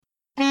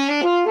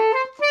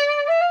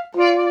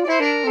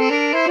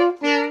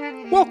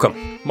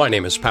Welcome. My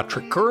name is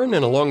Patrick Curran,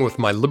 and along with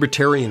my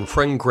libertarian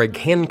friend Greg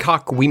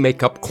Hancock, we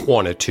make up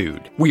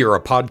Quantitude. We are a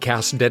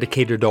podcast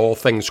dedicated to all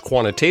things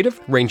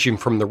quantitative, ranging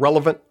from the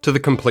relevant to the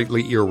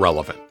completely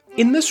irrelevant.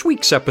 In this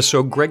week's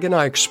episode, Greg and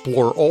I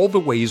explore all the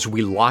ways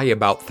we lie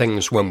about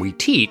things when we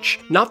teach,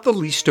 not the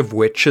least of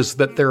which is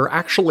that there are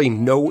actually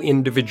no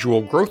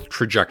individual growth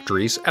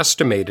trajectories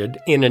estimated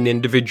in an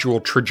individual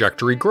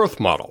trajectory growth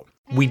model.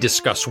 We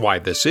discuss why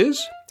this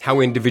is,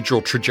 how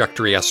individual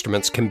trajectory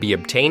estimates can be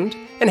obtained,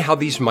 and how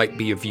these might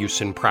be of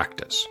use in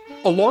practice.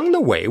 Along the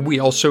way, we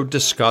also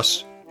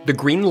discuss the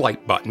green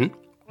light button,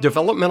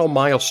 developmental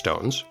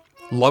milestones,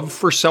 love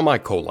for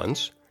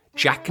semicolons,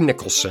 Jack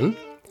Nicholson,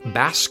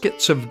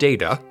 baskets of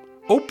data,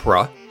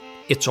 Oprah,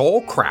 it's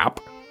all crap,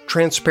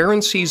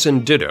 transparencies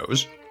and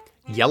dittos,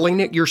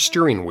 yelling at your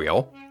steering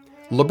wheel,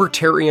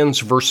 libertarians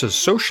versus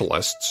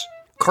socialists,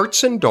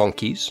 carts and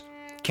donkeys,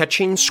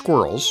 catching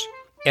squirrels,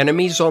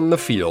 enemies on the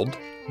field,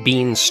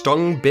 being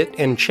stung, bit,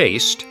 and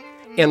chased,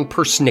 and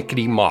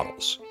persnickety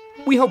models.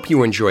 We hope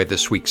you enjoy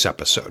this week's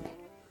episode.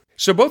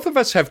 So both of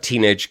us have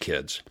teenage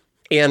kids,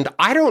 and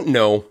I don't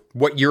know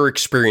what your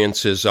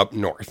experience is up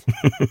north.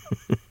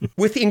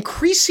 With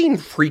increasing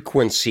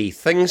frequency,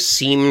 things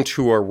seem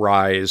to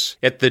arise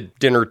at the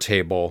dinner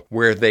table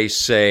where they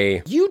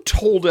say, "You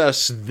told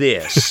us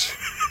this."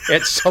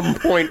 At some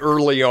point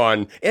early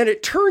on, and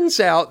it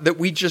turns out that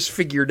we just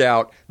figured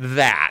out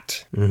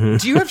that. Mm-hmm.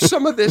 Do you have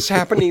some of this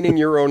happening in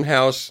your own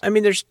house? I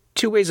mean, there's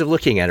two ways of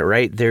looking at it,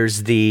 right?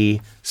 There's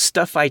the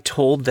stuff I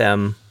told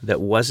them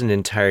that wasn't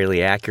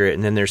entirely accurate,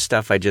 and then there's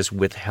stuff I just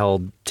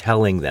withheld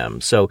telling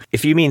them. So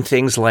if you mean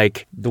things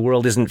like, the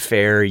world isn't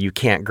fair, you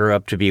can't grow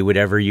up to be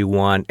whatever you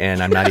want,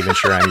 and I'm not even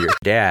sure I'm your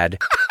dad,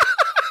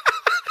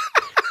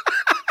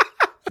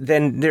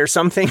 then there are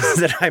some things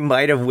that I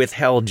might have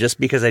withheld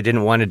just because I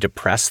didn't want to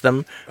depress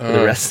them for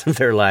the rest of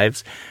their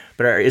lives.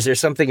 But is there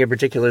something in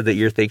particular that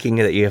you're thinking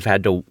that you have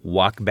had to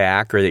walk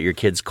back or that your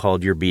kids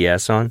called your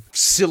BS on?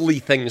 Silly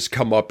things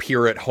come up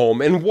here at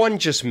home, and one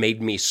just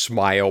made me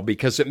smile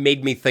because it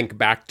made me think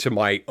back to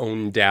my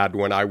own dad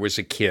when I was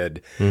a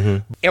kid.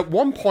 Mm-hmm. At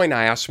one point,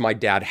 I asked my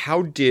dad,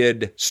 how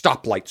did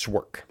stoplights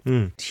work?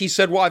 He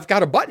said, well, I've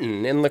got a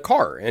button in the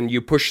car, and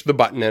you push the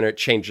button and it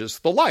changes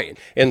the light.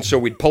 And so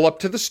we'd pull up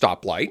to the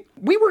stoplight.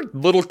 We were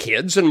little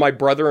kids, and my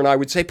brother and I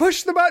would say,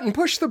 push the button,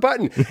 push the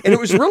button. And it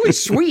was really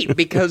sweet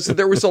because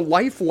there was a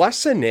life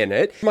lesson in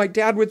it. My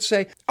dad would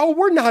say, oh,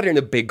 we're not in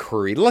a big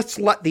hurry. Let's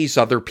let these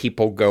other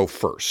people go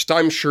first.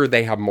 I'm sure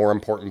they have more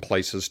important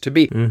places to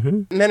be. Mm-hmm.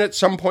 And then at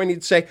some point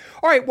he'd say,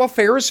 all right, well,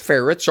 fair is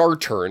fair. It's our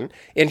turn.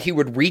 And he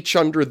would reach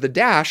under the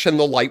dash and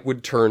the light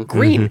would turn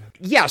green. Mm-hmm.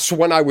 Yes,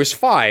 when I was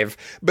 5,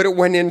 but it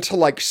went into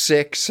like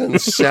 6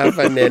 and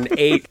 7 and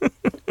 8.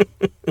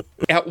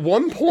 At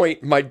one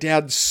point, my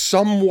dad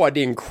somewhat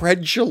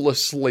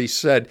incredulously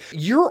said,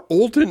 you're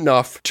old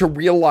enough to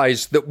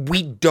realize that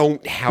we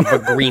don't have a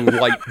green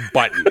light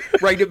button,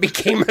 right? It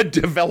became a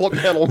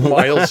developmental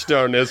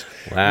milestone as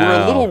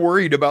we're a little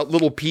worried about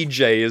little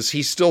PJ as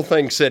he still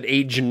thinks at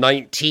age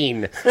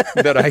 19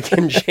 that I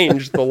can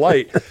change the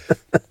light.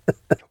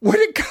 What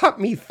it got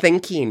me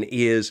thinking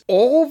is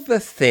all the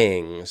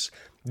things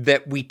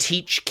that we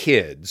teach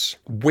kids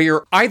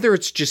where either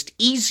it's just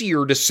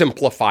easier to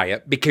simplify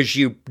it because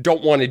you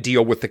don't want to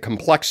deal with the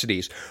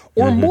complexities,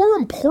 or more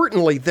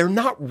importantly, they're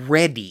not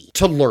ready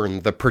to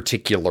learn the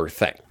particular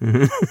thing.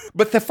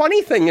 But the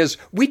funny thing is,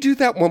 we do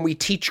that when we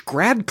teach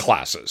grad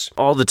classes.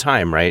 All the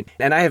time, right?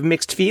 And I have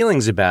mixed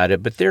feelings about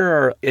it, but there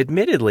are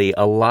admittedly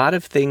a lot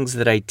of things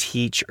that I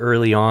teach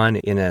early on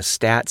in a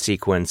stat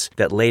sequence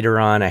that later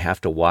on I have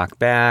to walk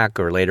back,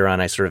 or later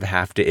on I sort of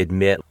have to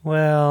admit,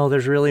 well,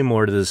 there's really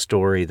more to the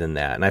story than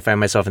that. And I find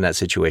myself in that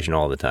situation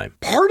all the time.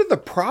 Part of the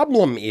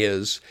problem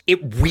is it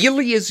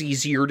really is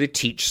easier to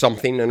teach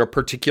something in a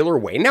particular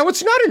way. Now,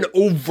 it's not an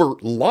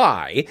overt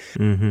lie.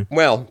 Mm-hmm.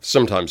 Well,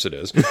 sometimes it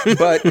is,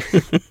 but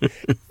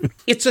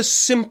it's a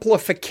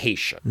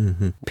simplification.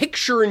 Mm-hmm.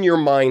 Picture in your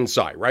mind's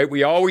eye, right?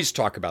 We always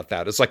talk about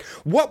that. It's like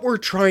what we're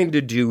trying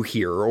to do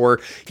here, or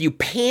if you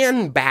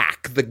pan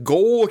back, the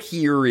goal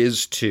here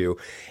is to,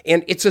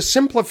 and it's a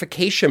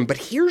simplification, but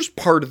here's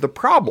part of the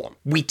problem.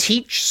 We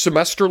teach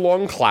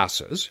semester-long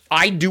classes.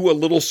 I do a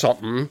little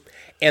something,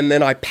 and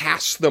then I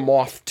pass them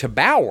off to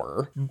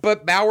Bauer,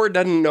 but Bauer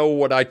doesn't know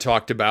what I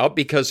talked about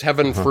because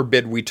heaven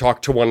forbid we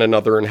talk to one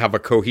another and have a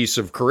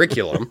cohesive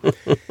curriculum.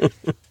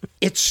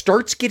 It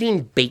starts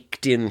getting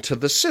baked into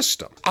the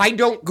system. I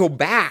don't go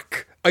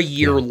back a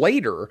year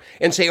later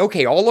and say,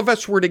 okay, all of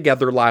us were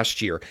together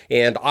last year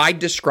and I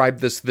described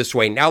this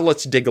way. Now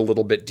let's dig a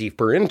little bit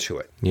deeper into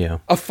it. Yeah.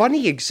 A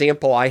funny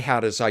example I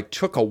had is I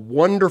took a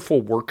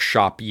wonderful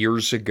workshop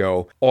years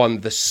ago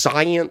on the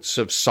science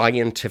of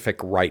scientific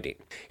writing.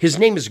 His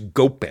name is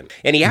Gopin,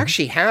 and he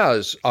actually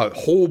has a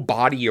whole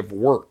body of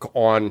work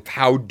on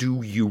how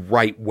do you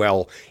write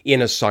well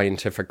in a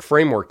scientific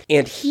framework.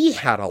 And he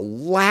had a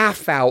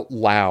laugh out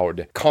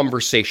loud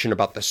conversation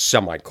about the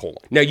semicolon.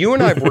 Now, you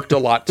and I have worked a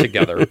lot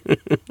together.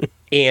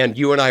 and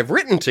you and I have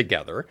written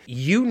together,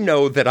 you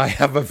know that I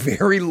have a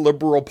very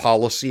liberal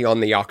policy on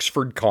the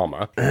Oxford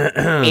comma,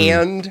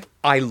 and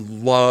I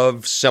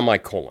love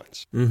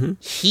semicolons.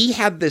 He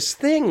had this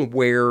thing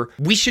where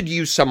we should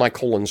use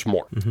semicolons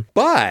more.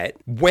 But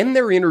when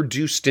they're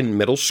introduced in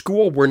middle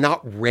school, we're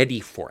not ready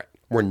for it.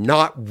 We're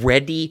not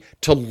ready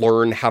to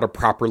learn how to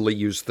properly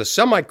use the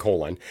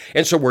semicolon.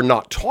 And so we're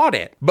not taught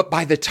it. But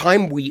by the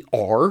time we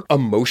are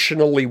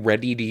emotionally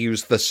ready to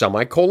use the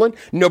semicolon,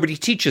 nobody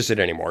teaches it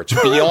anymore. It's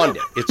beyond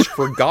it. It's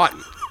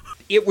forgotten.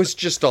 It was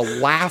just a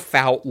laugh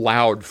out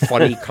loud,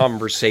 funny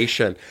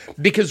conversation,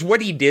 because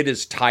what he did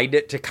is tied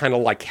it to kind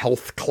of like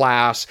health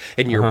class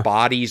and your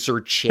bodies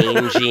are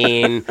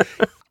changing.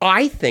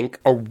 I think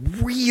a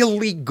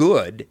really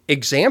good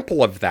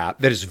example of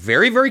that is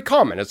very, very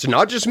common. It's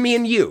not just me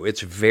and you.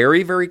 It's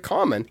very, very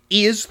common,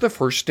 is the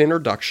first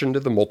introduction to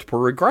the multiple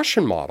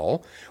regression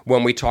model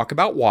when we talk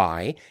about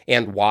y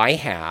and y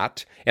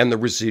hat and the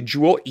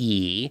residual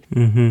e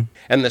and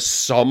the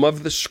sum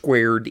of the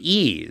squared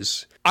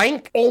e's. I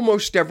think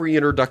almost every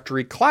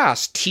introductory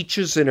class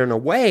teaches it in a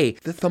way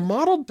that the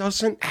model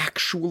doesn't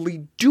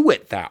actually do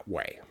it that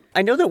way.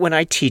 I know that when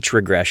I teach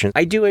regression,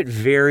 I do it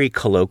very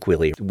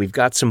colloquially. We've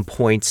got some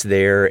points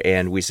there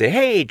and we say,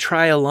 hey,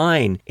 try a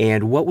line.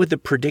 And what would the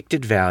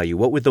predicted value,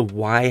 what would the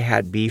y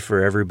hat be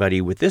for everybody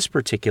with this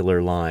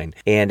particular line?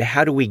 And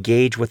how do we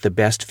gauge what the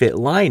best fit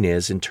line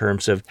is in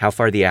terms of how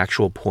far the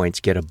actual points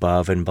get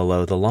above and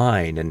below the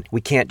line? And we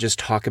can't just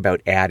talk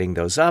about adding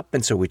those up.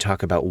 And so we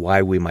talk about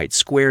why we might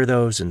square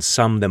those and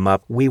sum them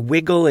up. We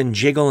wiggle and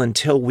jiggle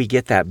until we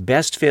get that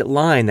best fit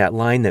line, that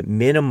line that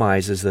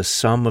minimizes the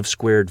sum of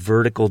squared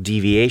vertical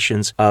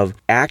deviations of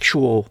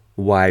actual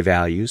y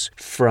values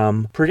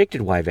from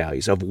predicted y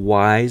values, of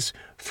y's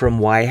from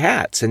y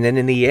hats. And then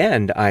in the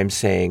end, I'm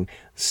saying,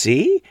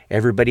 see,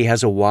 everybody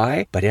has a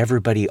y, but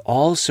everybody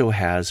also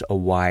has a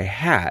y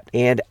hat.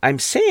 And I'm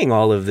saying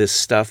all of this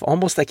stuff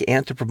almost like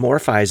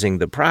anthropomorphizing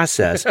the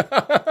process.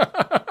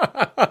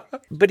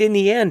 But in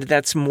the end,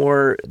 that's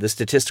more the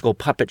statistical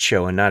puppet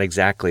show and not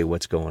exactly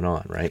what's going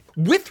on, right?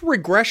 With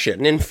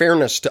regression, in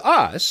fairness to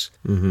us,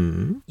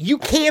 you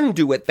can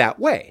do it that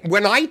way.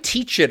 When I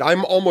teach it,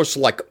 I'm almost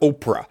like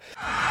Oprah.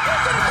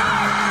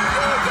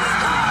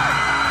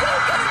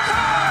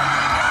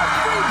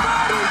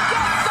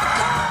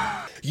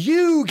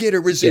 You get a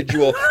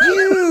residual.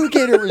 You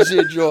get a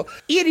residual.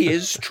 It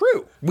is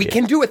true. We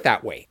can do it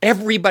that way.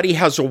 Everybody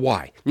has a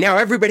y. Now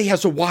everybody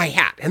has a y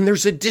hat, and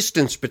there's a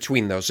distance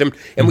between those. And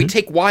we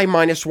take y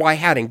minus y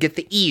hat and get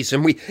the e's,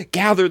 and we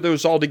gather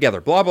those all together,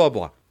 blah, blah,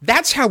 blah.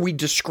 That's how we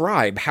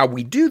describe how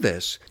we do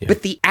this. Yeah.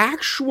 But the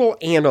actual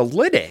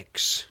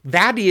analytics,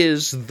 that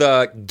is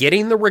the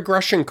getting the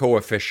regression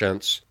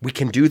coefficients, we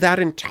can do that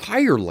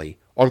entirely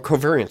on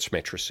covariance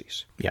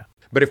matrices. Yeah.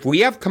 But if we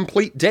have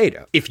complete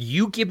data, if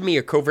you give me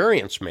a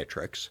covariance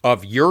matrix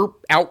of your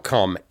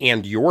outcome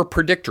and your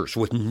predictors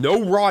with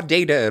no raw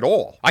data at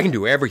all, I can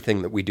do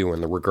everything that we do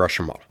in the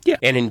regression model. Yeah.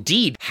 And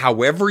indeed,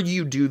 however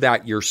you do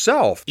that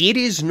yourself, it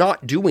is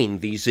not doing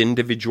these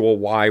individual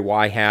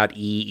y hat,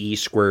 e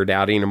squared,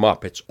 adding them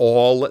up. It's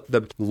all at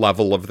the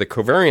level of the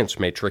covariance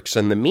matrix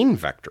and the mean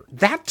vector.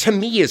 That to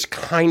me is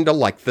kind of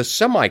like the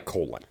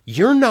semicolon.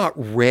 You're not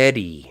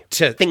ready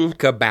to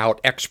think about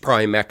x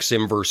prime x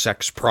inverse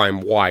x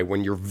prime y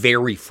when you're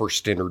very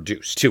first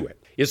introduced to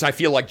it. Is I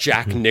feel like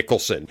Jack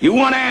Nicholson. You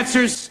want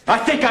answers? I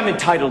think I'm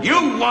entitled. You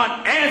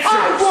want answers?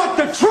 I want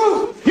the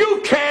truth!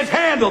 You can't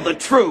handle the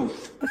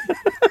truth!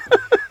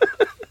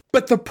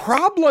 But the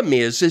problem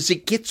is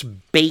it gets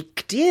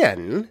baked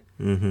in.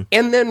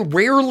 And then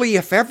rarely,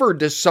 if ever,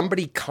 does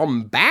somebody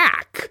come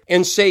back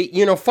and say,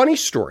 you know, funny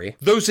story,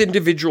 those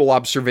individual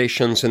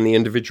observations and the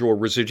individual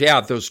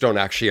residuals, those don't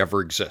actually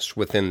ever exist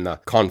within the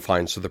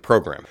confines of the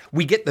program.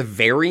 We get the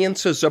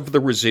variances of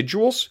the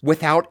residuals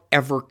without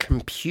ever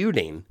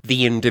computing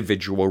the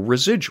individual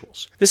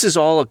residuals. This is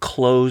all a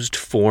closed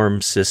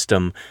form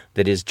system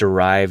that is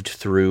derived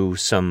through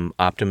some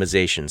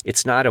optimizations.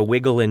 It's not a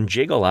wiggle and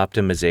jiggle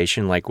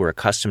optimization like we're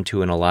accustomed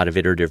to in a lot of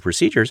iterative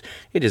procedures.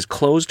 It is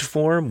closed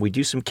form. We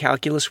do some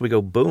calculus, we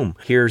go, boom,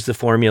 here's the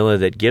formula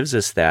that gives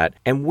us that.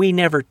 And we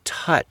never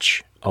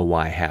touch a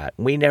y hat.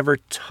 We never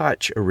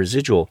touch a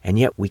residual. And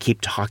yet we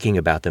keep talking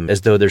about them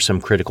as though they're some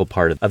critical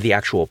part of the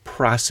actual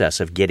process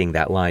of getting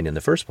that line in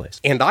the first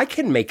place. And I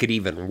can make it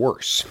even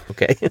worse.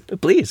 Okay,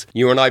 please.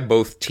 You and I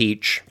both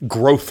teach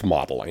growth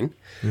modeling.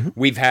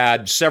 We've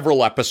had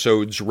several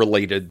episodes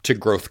related to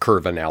growth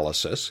curve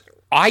analysis.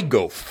 I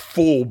go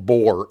full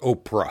bore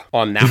Oprah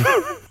on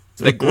that.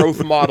 The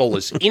growth model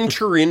is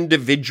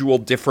inter-individual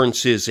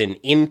differences in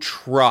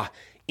intra-individual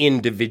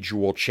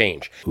individual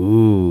change.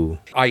 Ooh.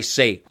 I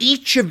say,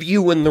 each of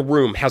you in the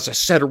room has a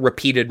set of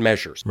repeated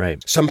measures.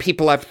 Right. Some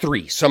people have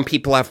 3, some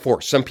people have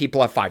 4, some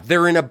people have 5.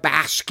 They're in a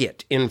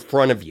basket in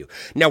front of you.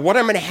 Now, what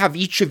I'm going to have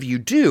each of you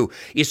do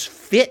is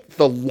fit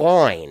the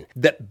line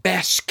that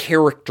best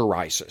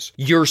characterizes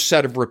your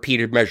set of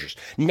repeated measures.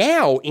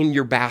 Now, in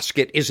your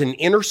basket is an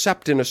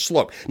intercept and a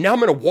slope. Now, I'm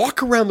going to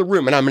walk around the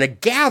room and I'm going to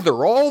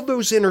gather all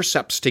those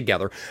intercepts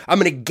together. I'm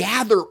going to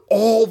gather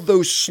all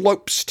those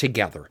slopes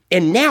together.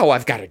 And now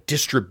I've got a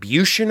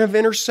distribution of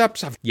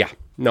intercepts.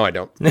 No, I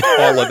don't.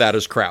 All of that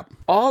is crap.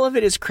 All of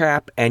it is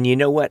crap, and you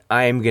know what?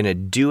 I am going to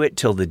do it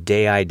till the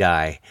day I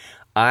die.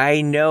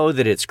 I know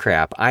that it's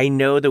crap. I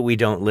know that we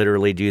don't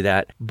literally do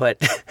that,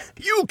 but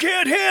you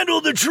can't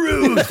handle the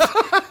truth.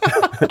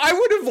 I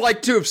would have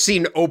liked to have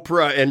seen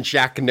Oprah and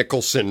Jack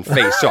Nicholson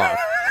face off.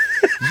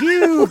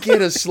 You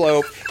get a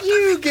slope.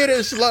 You get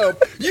a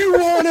slope. You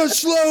want a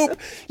slope.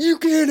 You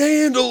can't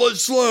handle a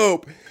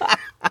slope.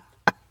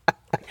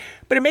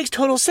 But it makes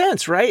total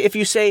sense, right? If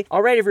you say,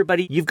 all right,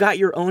 everybody, you've got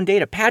your own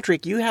data.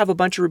 Patrick, you have a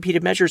bunch of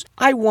repeated measures.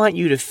 I want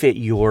you to fit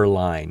your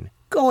line.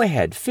 Go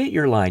ahead, fit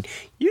your line.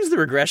 Use the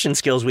regression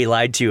skills we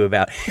lied to you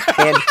about.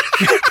 And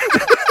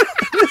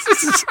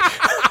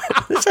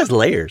this has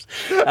layers.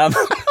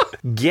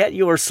 Get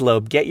your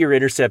slope, get your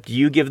intercept,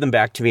 you give them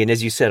back to me, and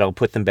as you said, I'll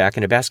put them back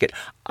in a basket.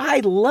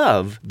 I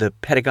love the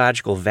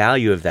pedagogical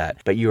value of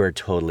that, but you are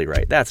totally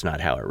right. That's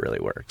not how it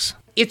really works.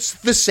 It's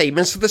the same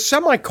as the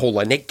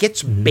semicolon. It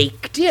gets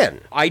baked in.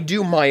 I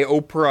do my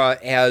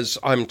Oprah as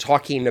I'm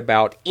talking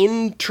about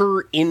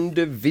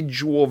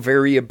inter-individual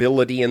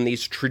variability in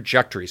these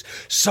trajectories.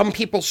 Some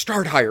people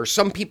start higher,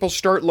 some people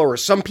start lower,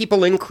 some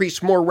people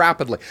increase more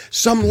rapidly,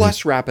 some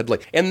less rapidly.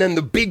 And then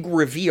the big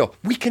reveal,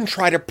 we can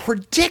try to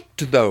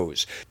predict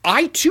those.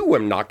 I too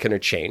am not going to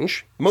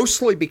change,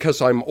 mostly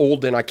because I'm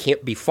old and I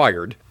can't be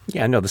fired.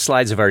 Yeah, no, the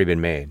slides have already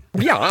been made.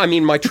 Yeah, I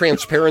mean, my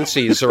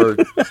transparencies are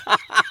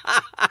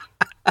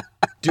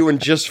doing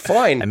just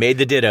fine. I made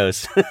the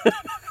dittos.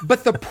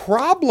 But the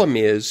problem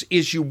is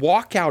you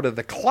walk out of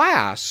the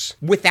class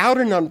without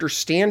an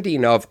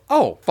understanding of,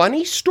 oh,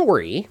 funny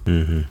story.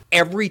 Mm-hmm.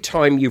 Every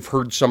time you've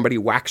heard somebody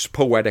wax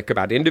poetic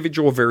about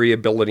individual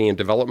variability and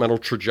developmental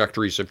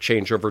trajectories of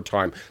change over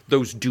time,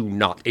 those do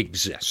not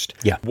exist.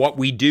 Yeah. What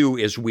we do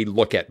is we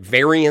look at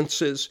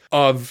variances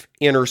of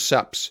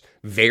intercepts,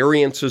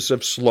 variances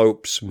of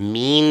slopes,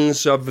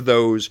 means of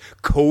those,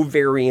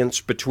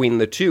 covariance between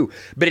the two.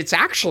 But it's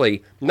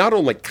actually not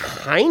only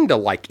kind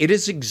of like, it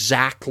is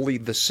exactly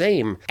the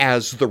same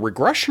as the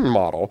regression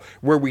model,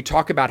 where we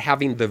talk about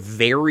having the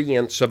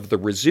variance of the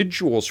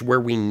residuals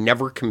where we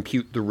never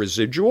compute the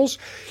residuals.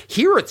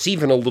 Here it's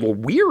even a little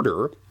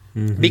weirder.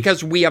 Mm-hmm.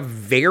 Because we have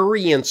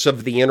variance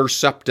of the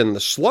intercept and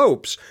the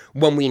slopes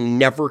when we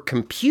never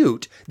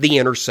compute the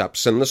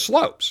intercepts and the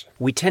slopes.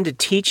 We tend to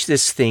teach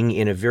this thing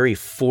in a very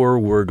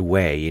forward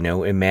way,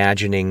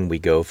 imagining we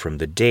go from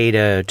the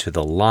data to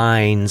the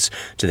lines,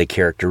 to the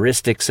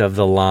characteristics of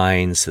the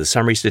lines, to the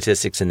summary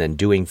statistics, and then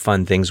doing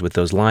fun things with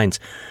those lines.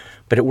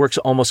 But it works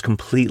almost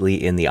completely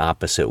in the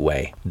opposite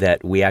way,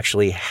 that we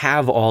actually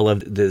have all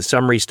of the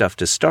summary stuff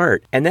to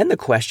start. And then the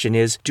question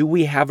is, do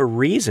we have a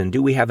reason?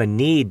 Do we have a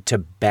need to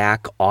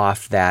back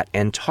off that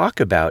and talk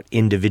about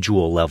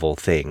individual level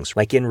things?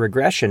 Like in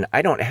regression,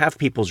 I don't have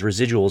people's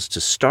residuals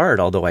to start,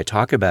 although I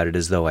talk about it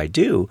as though I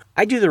do.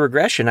 I do the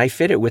regression, I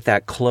fit it with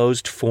that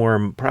closed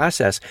form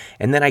process,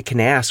 and then I can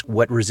ask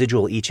what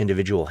residual each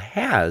individual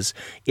has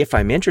if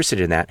I'm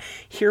interested in that.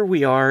 Here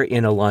we are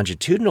in a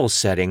longitudinal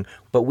setting,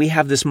 but we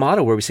have this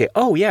model where we say,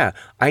 oh, yeah,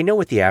 I know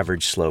what the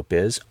average slope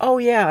is. Oh,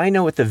 yeah, I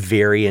know what the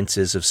variance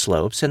is of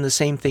slopes, and the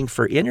same thing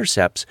for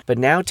intercepts. But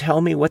now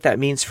tell me what that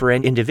means for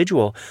an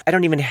individual. I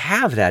don't even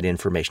have that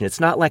information.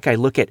 It's not like I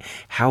look at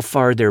how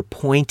far their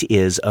point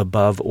is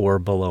above or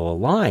below a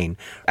line.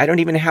 I don't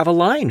even have a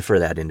line for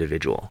that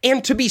individual.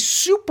 And to be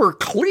super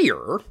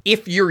clear,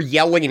 if you're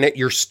yelling at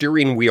your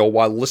steering wheel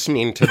while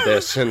listening to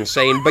this and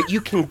saying, but you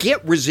can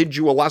get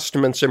residual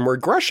estimates in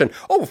regression.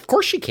 Oh, of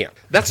course you can.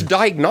 That's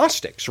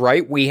diagnostics,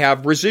 right? We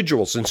have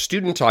residuals and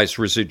studentized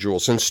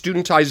residuals and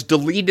studentized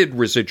deleted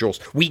residuals.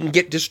 We can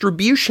get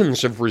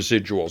distributions of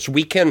residuals.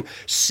 We can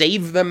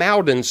save them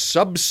out and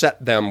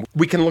subset them.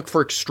 We can look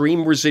for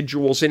extreme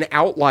residuals in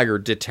outlier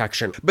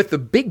detection. But the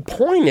big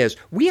point is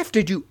we have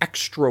to do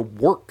extra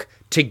work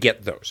to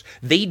get those.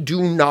 They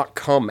do not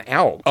come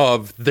out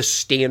of the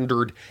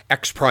standard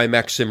X prime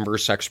X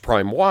inverse X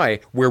prime Y,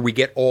 where we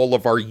get all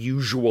of our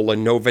usual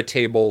ANOVA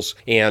tables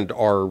and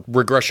our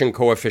regression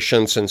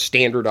coefficients and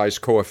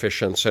standardized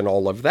coefficients and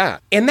all of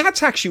that. And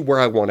that's actually where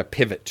I want to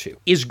pivot to,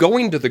 is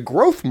going to the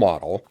growth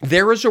model.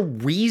 There is a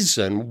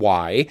reason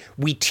why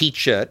we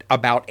teach it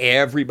about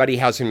everybody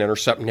has an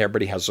intercept and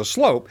everybody has a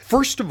slope.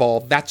 First of all,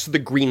 that's the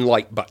green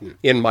light button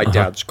in my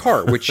dad's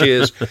car, which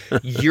is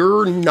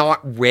you're not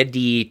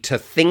ready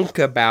to think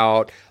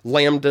about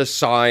lambda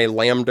psi,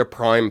 lambda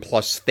prime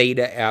plus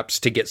theta eps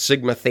to get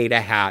sigma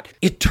theta hat.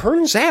 It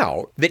turns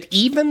out that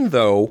even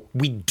though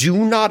we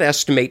do not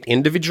estimate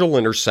individual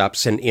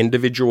intercepts and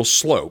individual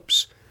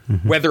slopes,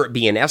 whether it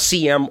be an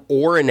SEM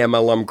or an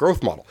MLM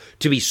growth model.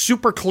 To be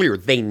super clear,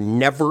 they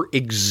never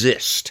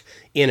exist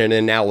in an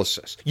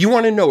analysis. You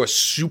want to know a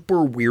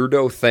super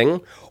weirdo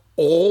thing?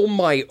 All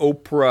my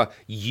Oprah,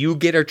 you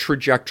get a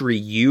trajectory,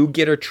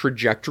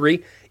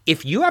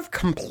 if you have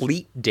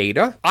complete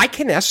data, I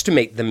can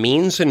estimate the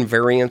means and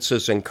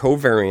variances and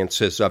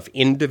covariances of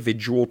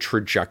individual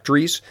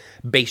trajectories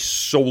based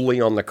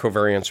solely on the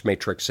covariance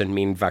matrix and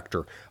mean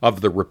vector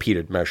of the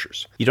repeated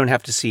measures. You don't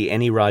have to see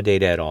any raw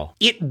data at all.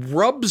 It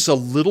rubs a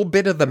little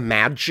bit of the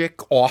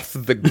magic off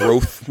the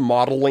growth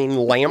modeling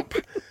lamp,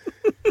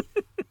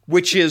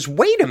 which is,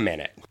 wait a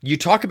minute. You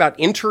talk about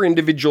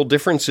inter-individual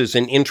differences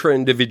and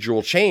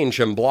intra-individual change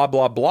and blah,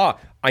 blah, blah.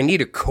 I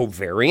need a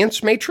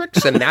covariance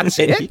matrix and that's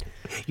it?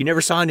 You never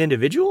saw an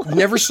individual?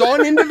 Never saw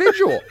an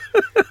individual.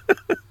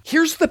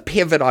 Here's the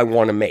pivot I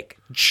want to make.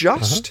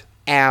 Just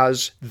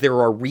as there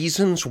are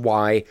reasons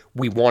why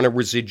we want a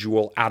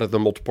residual out of the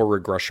multiple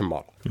regression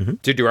model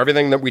to do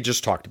everything that we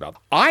just talked about,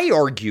 I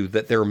argue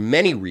that there are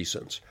many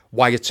reasons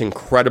why it's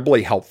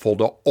incredibly helpful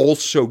to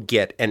also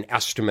get an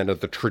estimate of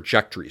the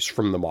trajectories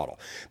from the model.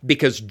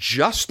 Because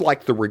just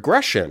like the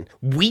regression,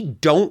 we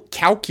don't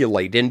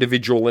calculate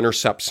individual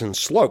intercepts and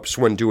slopes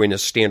when doing a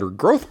standard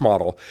growth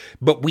model,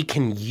 but we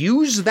can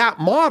use that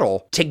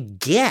model to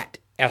get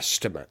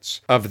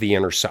estimates of the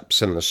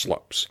intercepts and the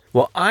slopes.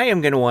 Well, I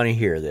am going to want to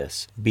hear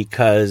this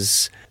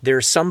because there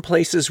are some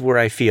places where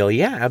I feel,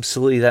 yeah,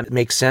 absolutely, that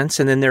makes sense.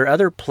 And then there are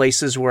other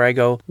places where I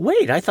go,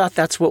 wait, I thought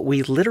that's what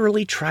we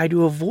literally try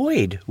to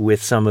avoid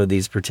with some of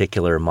these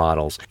particular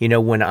models. You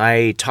know, when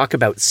I talk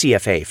about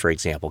CFA, for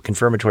example,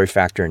 confirmatory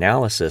factor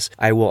analysis,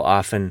 I will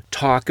often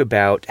talk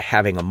about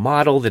having a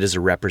model that is a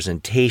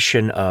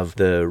representation of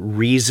the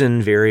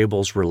reason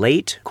variables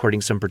relate according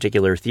to some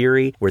particular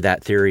theory, where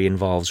that theory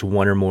involves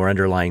one or more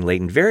underlying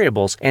latent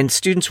variables. And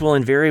students will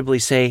invariably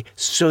say,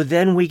 so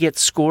then we get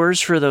scores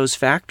for those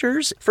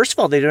factors? First of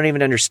all, they don't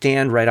even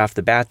understand right off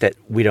the bat that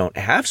we don't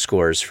have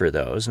scores for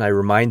those. And I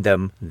remind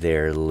them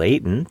they're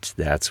latent.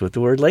 That's what the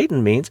word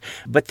latent means.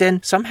 But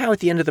then somehow at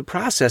the end of the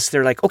process,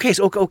 they're like, okay,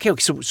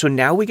 so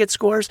now we get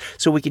scores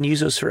so we can use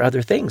those for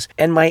other things.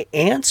 And my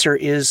answer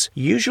is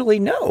usually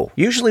no.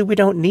 Usually we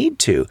don't need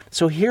to.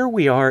 So here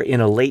we are in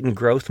a latent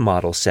growth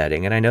model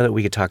setting. And I know that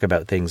we could talk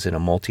about things in a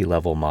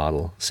multi-level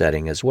model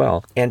setting as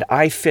well. And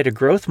I fit a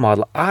growth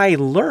model. I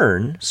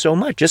learn so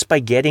much just by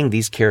getting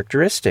these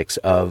characteristics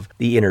of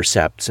the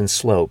intercepts and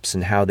slopes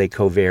and how they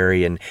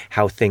covary and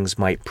how things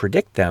might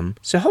predict them.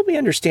 So help me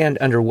understand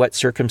under what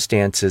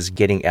circumstances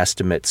getting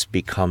estimates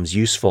becomes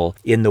useful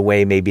in the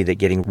way maybe that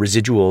getting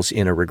residuals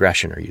in a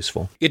regression are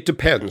useful. It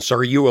depends.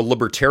 Are you a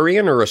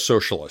libertarian or a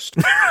socialist?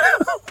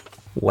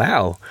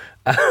 Wow.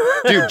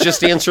 Dude,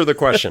 just answer the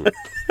question.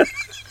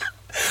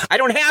 I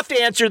don't have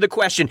to answer the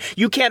question.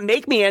 You can't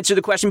make me answer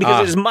the question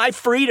because it is my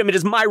freedom. It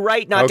is my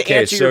right not to answer your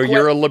question. Okay, so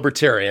you're a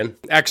libertarian.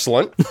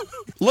 Excellent.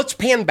 Let's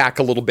pan back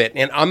a little bit,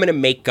 and I'm going to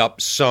make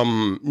up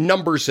some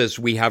numbers as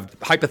we have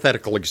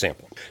hypothetical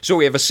example. So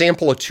we have a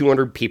sample of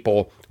 200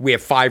 people. We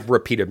have 5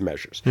 repeated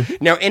measures.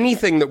 Now,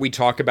 anything that we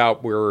talk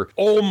about, we're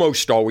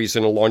almost always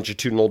in a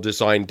longitudinal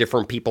design.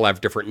 Different people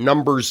have different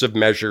numbers of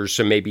measures.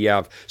 So maybe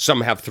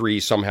some have 3,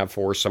 some have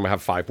 4, some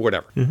have 5,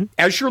 whatever.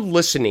 As you're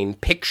listening,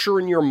 picture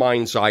in your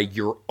mind's eye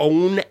your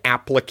own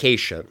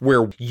application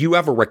where you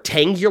have a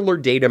rectangular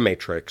data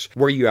matrix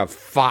where you have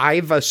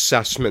 5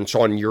 assessments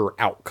on your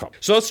outcome.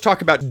 So let's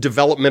talk about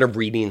development of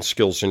reading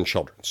skills in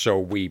children. So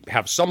we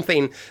have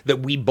something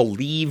that we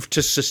believe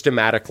to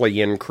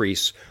systematically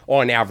increase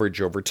on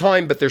average over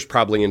time, but there's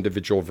probably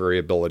individual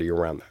variability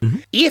around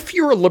that. If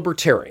you're a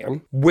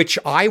libertarian, which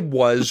I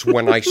was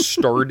when I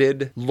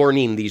started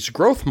learning these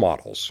growth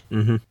models,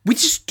 we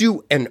just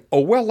do an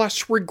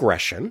OLS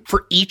regression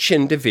for each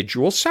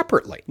individual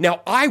separately.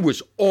 Now, I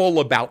was all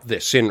about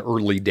this in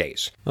early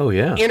days. Oh,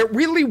 yeah. And it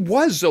really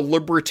was a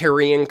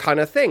libertarian kind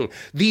of thing.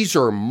 These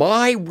are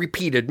my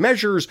repeated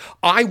measures.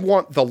 I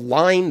want the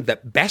line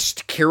that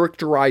best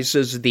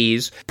characterizes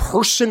these.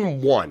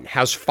 Person 1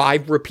 has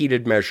 5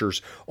 repeated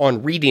measures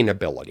on reading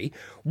ability.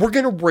 We're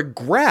going to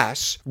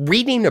regress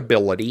reading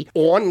ability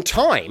on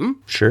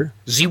time. Sure.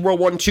 0,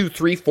 1, 2,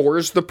 3, 4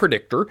 is the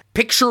predictor.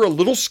 Picture a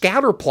little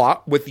scatter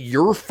plot with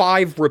your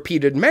 5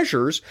 repeated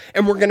measures,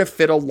 and we're going to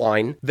fit a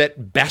line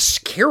that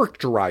best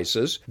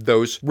characterizes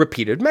those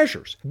repeated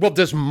measures. Well,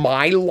 does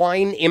my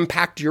line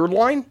impact your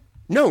line?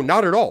 No,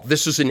 not at all.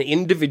 This is an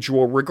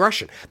individual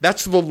regression.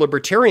 That's the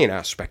libertarian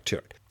aspect to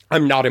it.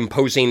 I'm not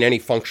imposing any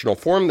functional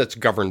form that's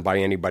governed by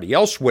anybody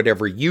else.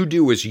 Whatever you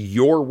do is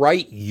your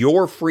right,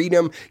 your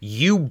freedom.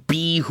 You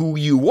be who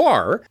you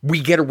are.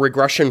 We get a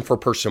regression for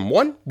person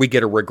 1. We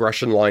get a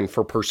regression line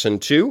for person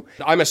 2.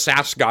 I'm a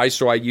SAS guy,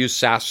 so I use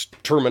SAS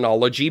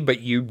terminology, but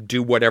you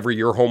do whatever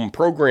your home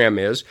program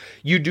is.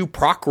 You do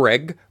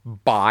procreg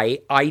by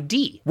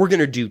ID. We're going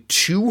to do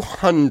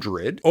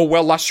 200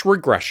 OLS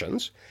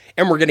regressions,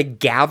 and we're going to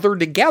gather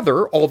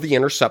together all the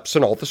intercepts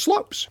and all the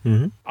slopes.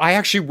 I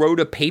actually wrote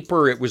a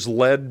paper. It was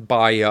led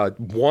by a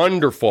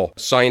wonderful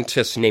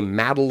scientist named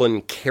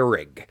Madeline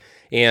Carrig.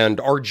 and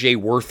RJ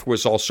Worth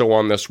was also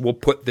on this. We'll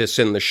put this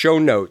in the show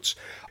notes.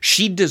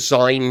 She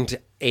designed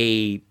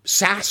a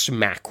SAS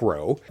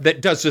macro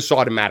that does this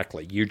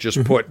automatically. You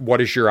just put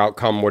what is your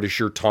outcome, what is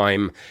your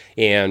time,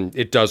 and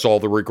it does all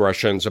the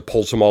regressions, it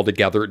pulls them all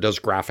together, it does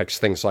graphics,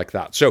 things like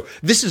that. So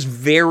this is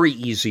very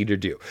easy to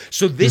do.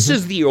 So this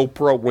is the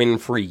Oprah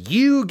Winfrey.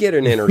 You get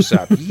an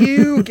intercept,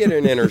 you get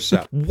an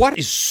intercept. What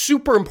is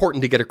super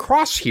important to get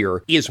across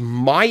here is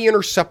my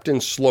intercept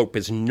and slope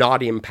is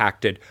not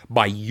impacted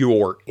by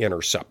your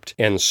intercept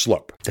and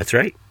slope. That's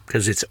right.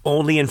 Because it's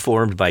only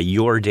informed by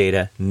your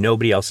data,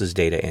 nobody else's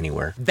data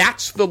anywhere.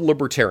 That's the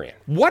libertarian.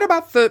 What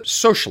about the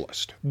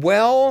socialist?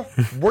 Well,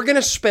 we're going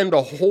to spend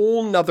a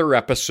whole nother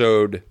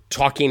episode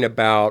talking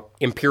about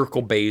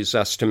empirical Bayes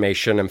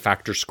estimation and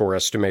factor score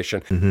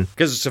estimation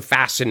because it's a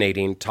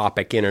fascinating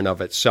topic in and of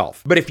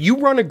itself. But if you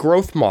run a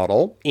growth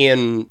model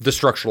in the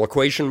structural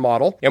equation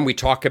model, and we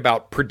talk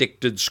about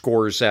predicted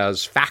scores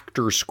as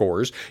factor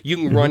scores, you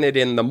can run it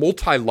in the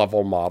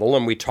multi-level model,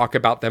 and we talk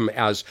about them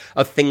as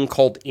a thing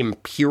called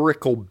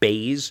empirical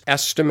Bayes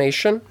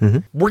estimation.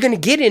 We're going to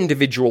get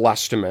individual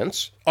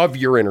estimates of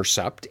your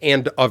intercept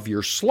and of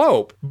your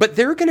slope, but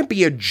they're going to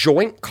be a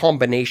joint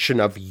combination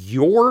of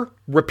your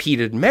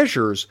repeated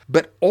measures,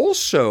 but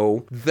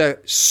also the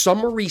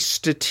summary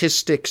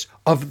statistics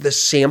of the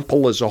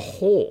sample as a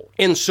whole.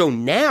 And so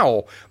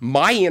now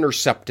my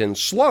intercept and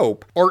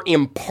slope are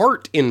in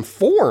part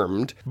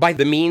informed by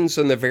the means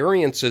and the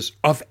variances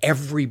of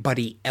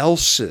everybody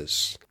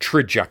else's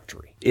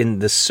trajectory. In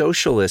the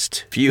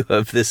socialist view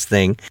of this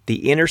thing,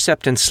 the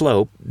intercept and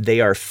slope, they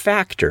are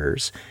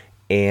factors.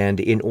 And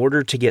in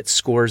order to get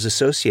scores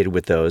associated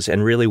with those,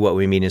 and really what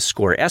we mean is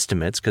score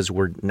estimates, because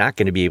we're not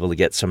going to be able to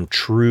get some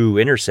true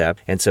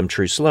intercept and some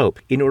true slope.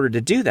 In order to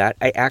do that,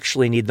 I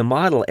actually need the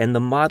model, and the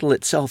model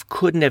itself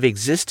couldn't have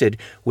existed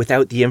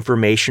without the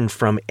information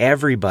from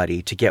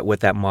everybody to get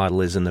what that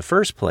model is in the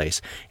first place.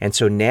 And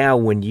so now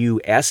when you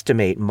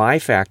estimate my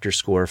factor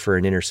score for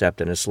an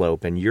intercept and a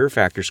slope, and your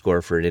factor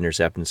score for an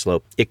intercept and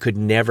slope, it could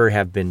never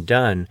have been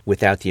done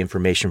without the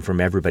information from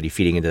everybody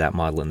feeding into that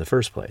model in the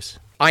first place.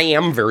 I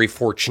am very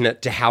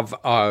fortunate to have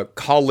a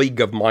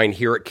colleague of mine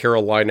here at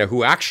Carolina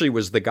who actually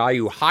was the guy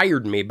who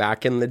hired me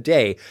back in the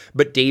day,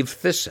 but Dave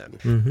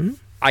Thyssen.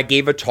 I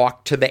gave a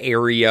talk to the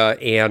area,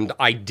 and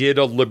I did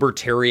a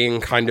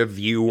libertarian kind of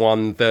view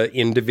on the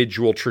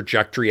individual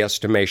trajectory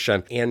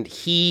estimation. And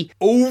he,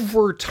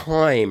 over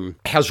time,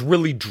 has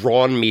really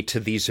drawn me to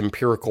these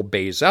empirical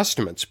Bayes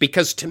estimates,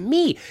 because to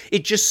me,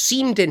 it just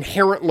seemed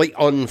inherently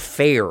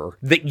unfair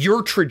that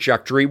your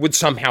trajectory would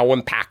somehow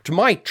impact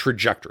my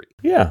trajectory.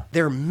 Yeah.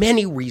 There are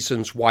many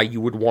reasons why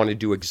you would want to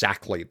do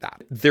exactly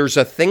that. There's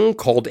a thing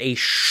called a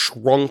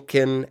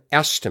shrunken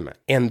estimate,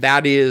 and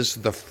that is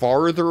the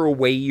farther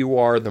away you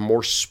are, the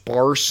more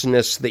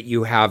sparseness that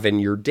you have in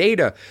your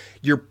data,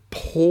 you're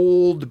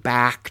pulled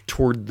back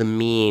toward the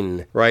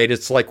mean, right?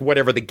 It's like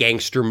whatever the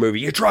gangster movie.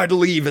 You try to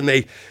leave and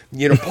they,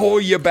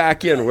 pull you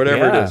back in,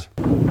 whatever it is.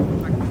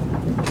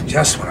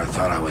 Just when I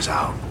thought I was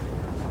out,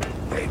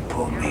 they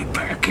pulled me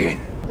back in.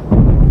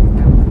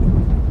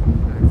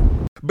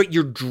 But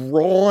you're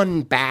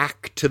drawn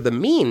back to the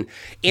mean.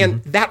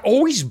 And that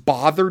always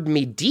bothered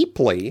me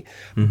deeply.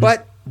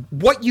 But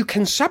what you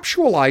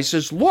conceptualize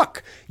is,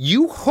 look,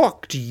 you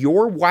hooked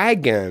your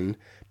wagon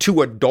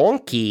to a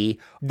donkey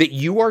that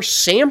you are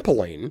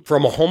sampling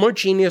from a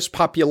homogeneous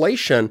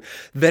population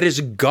that is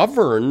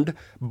governed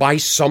by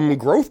some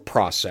growth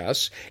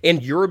process,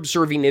 and you're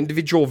observing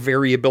individual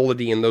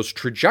variability in those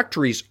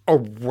trajectories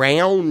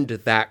around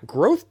that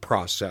growth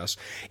process.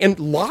 And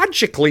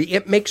logically,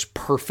 it makes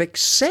perfect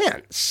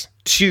sense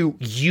to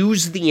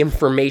use the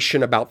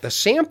information about the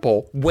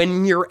sample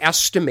when you're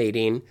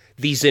estimating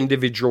these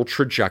individual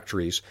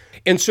trajectories.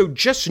 And so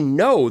just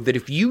know that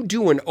if you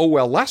do an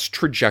OLS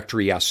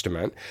trajectory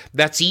estimate,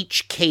 that's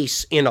each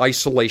case in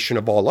isolation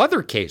of all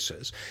other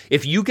cases.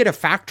 If you get a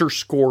factor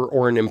score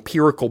or an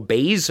empirical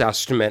Bayes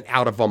estimate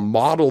out of a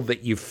model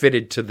that you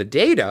fitted to the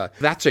data,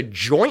 that's a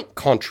joint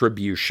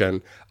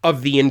contribution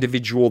of the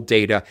individual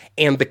data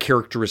and the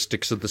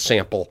characteristics of the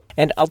sample.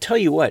 And I'll tell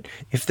you what,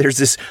 if there's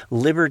this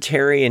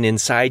libertarian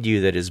inside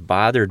you that is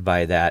bothered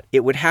by that,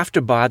 it would have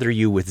to bother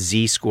you with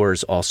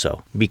z-scores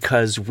also,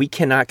 because we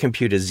cannot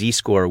compute a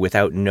z-score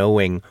without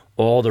knowing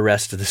all the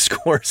rest of the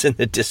scores in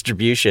the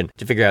distribution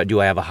to figure out, do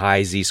I have a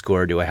high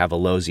z-score, do I have a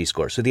low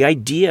z-score? So the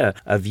idea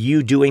of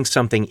you doing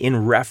something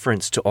in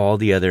reference to all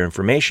the other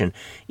information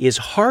is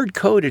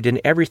hard-coded in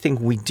everything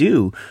we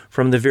do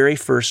from the very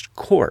first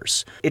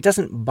course. It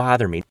doesn't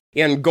bother me.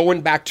 And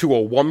going back to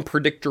a one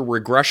predictor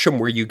regression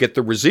where you get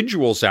the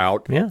residuals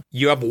out,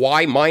 you have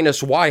y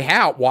minus y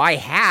hat. Y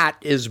hat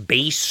is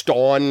based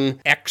on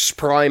x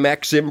prime,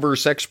 x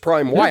inverse, x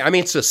prime, y. I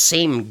mean, it's the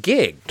same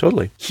gig.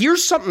 Totally.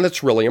 Here's something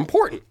that's really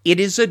important. It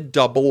is a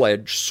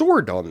double-edged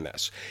sword on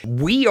this.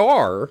 We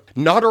are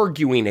not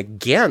arguing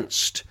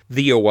against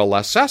the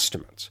OLS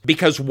estimates,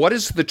 because what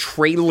is the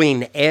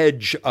trailing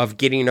edge of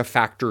getting a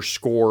factor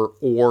score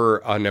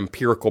or an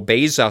empirical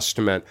Bayes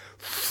estimate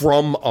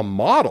from a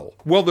model?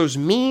 Well, those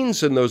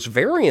means and those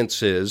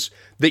variances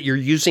that you're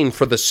using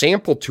for the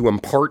sample to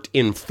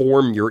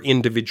inform your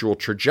individual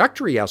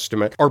trajectory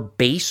estimate are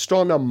based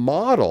on a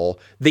model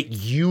that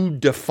you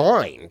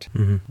defined.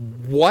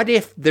 What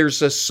if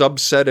there's a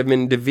subset of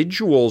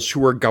individuals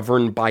who are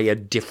governed by a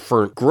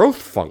different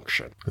growth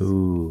function?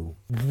 Ooh.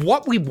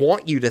 What we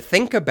want you to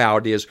think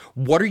about is,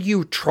 what are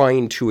you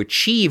trying to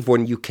achieve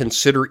when you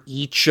consider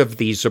each of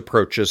these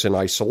approaches in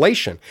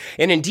isolation?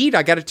 And indeed,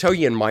 I got to tell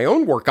you, in my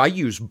own work, I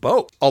use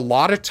both. A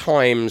lot of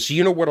times,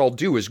 you know what I'll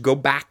do is go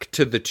back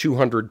to the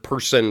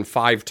 200-person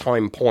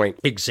 5-time point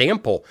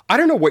example. I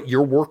don't know what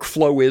your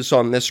workflow is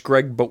on this,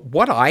 Greg, but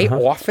what I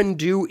often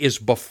do is,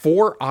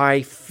 before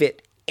I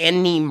fit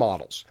any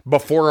models,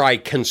 before I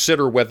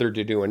consider whether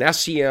to do an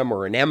SEM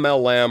or an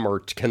MLM or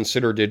to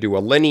consider to do a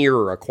linear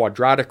or a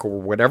quadratic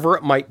or whatever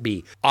it might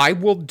be, I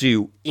will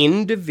do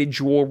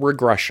individual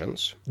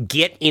regressions,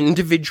 get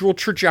individual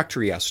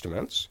trajectory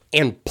estimates,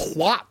 and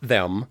plot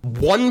them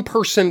one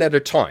person at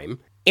a time.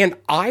 And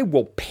I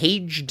will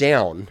page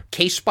down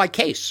case by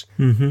case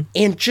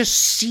and just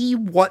see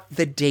what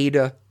the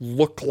data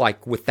look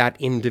like with that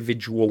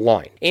individual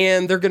line.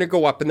 And they're going to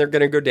go up and they're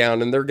going to go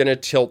down and they're going to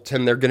tilt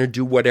and they're going to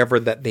do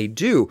whatever that they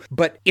do.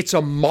 But it's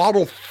a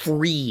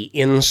model-free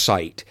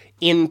insight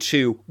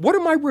into what do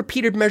my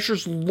repeated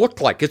measures look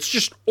like. It's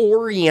just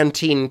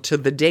orienting to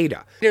the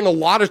data. And a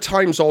lot of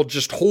times I'll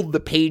just hold the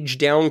page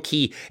down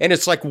key, and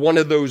it's like one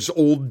of those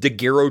old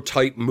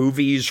daguerreotype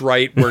movies,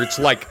 right? Where it's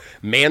like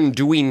man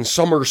doing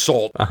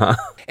somersault.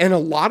 And a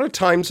lot of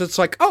times it's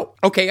like, oh,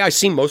 okay, I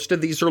see most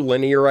of these are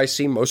linear. I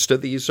see most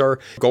of these are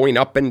going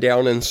up and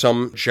down in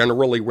some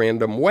generally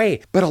random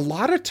way. But a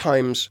lot of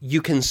times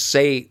you can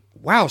say,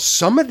 wow,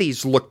 some of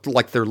these look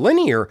like they're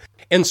linear,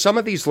 and some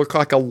of these look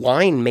like a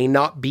line may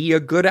not be a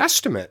good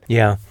estimate.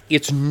 Yeah.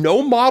 It's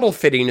no model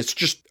fitting. It's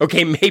just,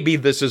 okay, maybe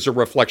this is a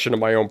reflection of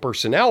my own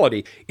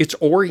personality. It's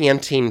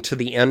orienting to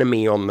the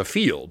enemy on the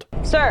field.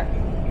 Sir,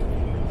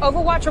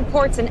 Overwatch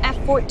reports an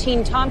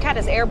F-14 Tomcat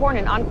is airborne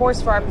and on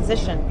course for our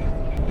position.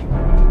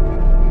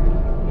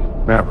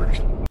 Mavericks.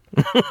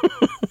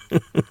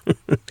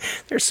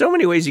 There's so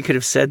many ways you could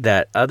have said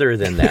that other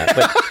than that.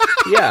 But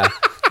yeah.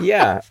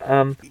 Yeah.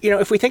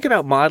 If we think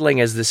about modeling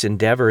as this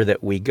endeavor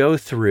that we go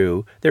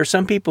through, there are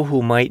some people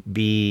who might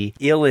be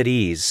ill at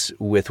ease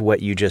with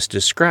what you just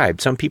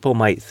described. Some people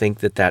might think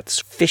that that's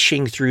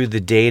fishing through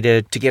the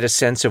data to get a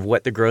sense of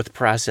what the growth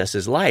process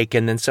is like.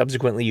 And then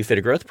subsequently you fit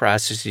a growth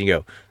process and you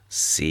go,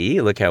 see,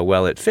 look how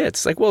well it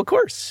fits. Like, well, of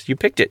course, you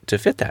picked it to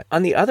fit that.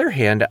 On the other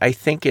hand, I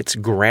think it's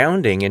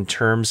grounding in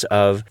terms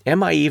of,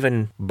 am I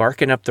even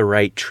barking up the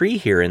right tree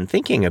here in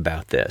thinking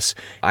about this?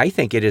 I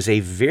think it is a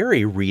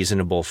very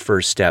reasonable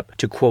first step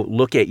to, quote,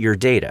 look at your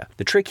data.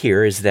 The trick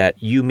here is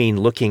that you mean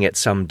looking at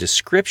some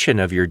description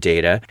of your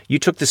data. You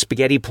took the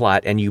spaghetti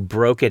plot and you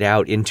broke it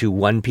out into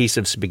one piece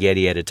of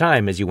spaghetti at a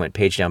time as you went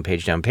page down,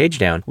 page down, page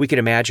down. We could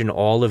imagine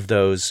all of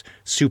those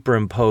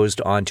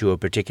superimposed onto a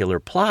particular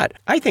plot.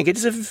 I think it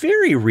is a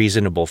very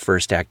reasonable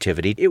first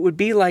activity. It would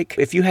be like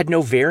if you had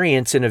no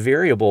variance in a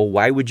variable,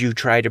 why would you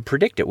try to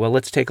predict it? Well,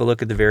 let's take a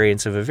look at the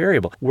variance of a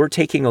variable. We're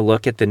taking a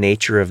look at the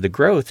nature of the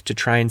growth to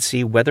try and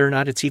see whether or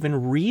not it's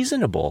even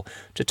reasonable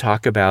to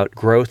talk about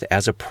growth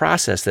as a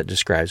process that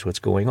describes what's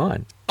going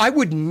on. I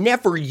would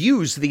never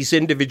use these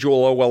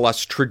individual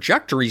OLS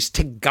trajectories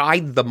to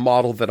guide the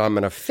model that I'm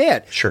going to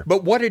fit. Sure.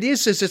 But what it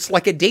is it's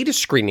like a data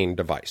screening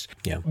device.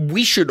 Yeah.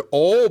 We should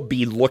all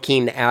be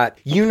looking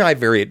at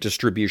univariate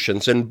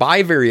distributions and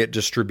bivariate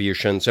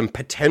distributions and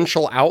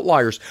potential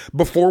outliers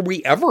before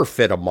we ever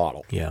fit a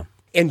model. Yeah.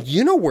 And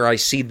you know where I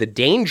see the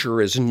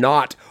danger is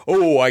not,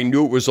 oh, I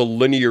knew it was a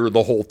linear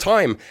the whole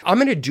time. I'm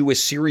going to do a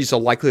series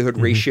of likelihood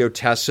ratio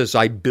tests as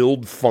I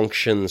build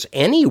functions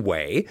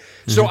anyway.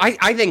 So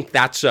I think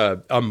that's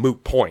a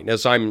moot point,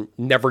 as I'm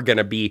never going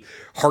to be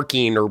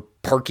harking or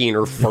parking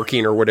or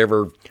farking or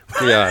whatever.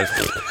 Yeah.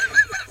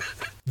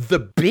 The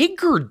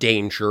bigger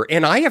danger,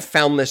 and I have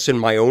found this in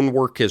my own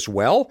work as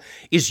well,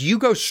 is you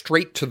go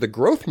straight to the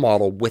growth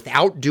model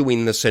without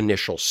doing this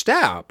initial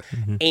step.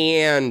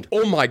 And,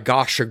 oh my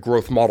gosh, a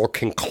growth model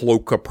can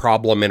cloak a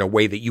problem in a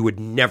way that you would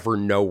never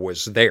know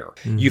was there.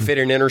 You fit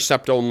an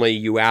intercept only,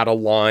 you add a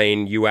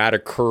line, you add a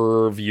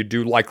curve, you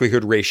do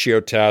likelihood ratio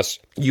tests,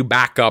 you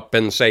back up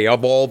and say,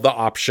 of all the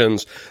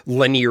options,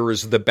 linear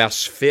is the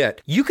best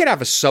fit. You could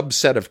have a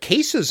subset of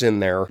cases in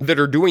there that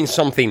are doing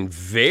something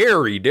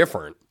very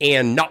different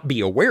and not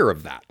be aware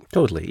of that.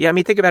 Totally. Yeah, I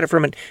mean, think about it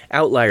from an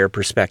outlier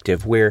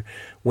perspective, where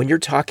when you're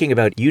talking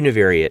about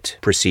univariate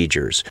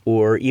procedures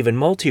or even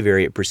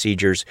multivariate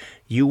procedures,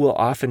 you will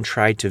often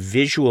try to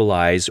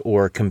visualize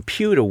or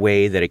compute a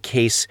way that a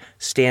case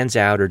stands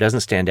out or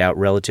doesn't stand out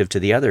relative to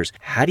the others.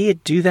 How do you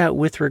do that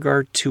with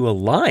regard to a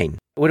line?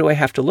 What do I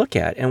have to look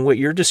at? And what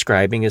you're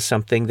describing is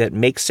something that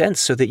makes sense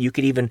so that you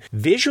could even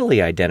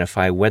visually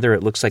identify whether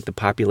it looks like the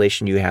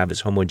population you have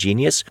is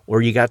homogeneous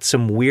or you got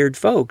some weird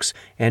folks.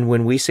 And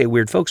when we say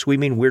weird folks, we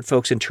mean weird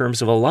folks in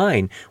terms of a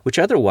line, which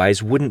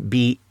otherwise wouldn't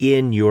be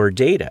in your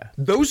data.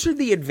 Those are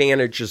the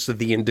advantages of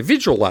the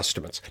individual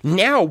estimates.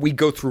 Now we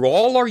go through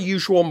all our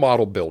usual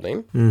model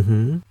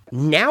building.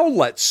 Now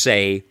let's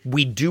say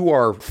we do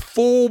our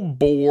full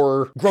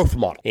bore growth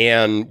model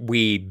and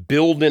we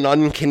build an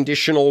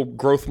unconditional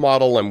growth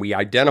model and we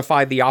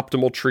identify the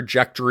optimal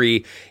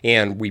trajectory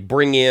and we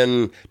bring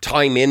in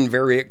time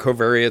invariant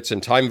covariates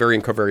and time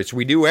variant covariates.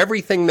 We do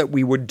everything that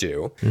we would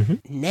do.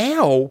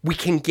 Now we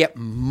can get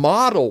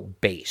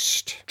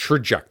model-based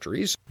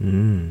trajectories.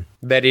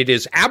 That it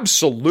is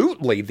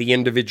absolutely the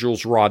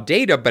individual's raw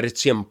data, but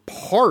it's in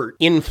part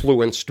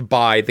influenced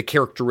by the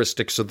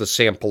characteristics of the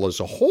sample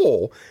as a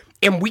whole.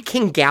 And we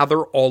can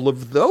gather all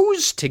of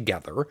those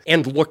together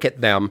and look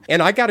at them.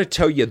 And I got to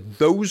tell you,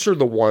 those are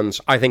the ones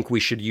I think we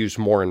should use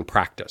more in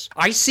practice.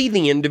 I see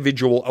the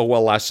individual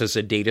OLS as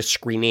a data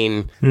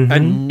screening,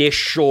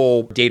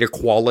 initial data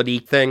quality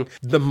thing.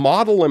 The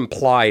model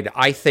implied,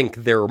 I think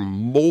there are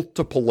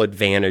multiple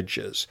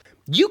advantages.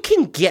 You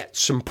can get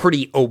some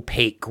pretty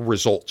opaque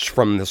results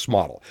from this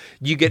model.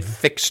 You get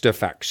fixed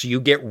effects, you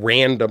get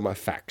random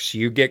effects,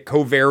 you get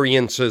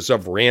covariances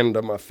of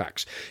random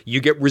effects,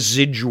 you get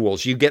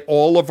residuals, you get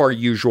all of our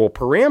usual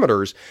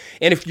parameters.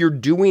 And if you're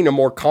doing a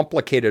more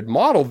complicated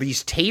model,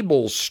 these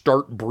tables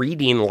start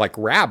breeding like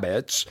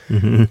rabbits,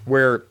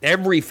 where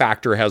every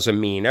factor has a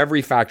mean,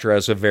 every factor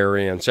has a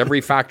variance,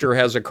 every factor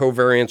has a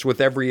covariance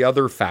with every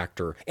other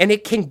factor. And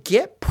it can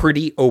get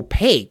pretty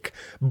opaque,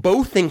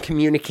 both in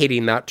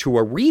communicating that to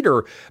a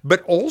reader,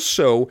 but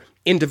also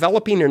in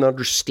developing an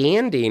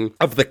understanding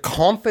of the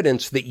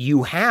confidence that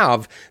you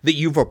have that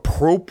you've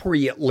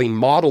appropriately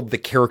modeled the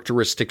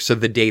characteristics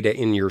of the data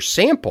in your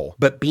sample.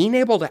 But being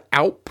able to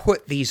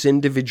output these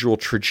individual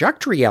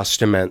trajectory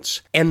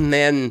estimates and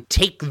then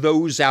take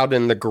those out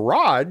in the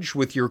garage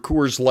with your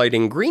Coors Light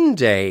and Green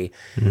Day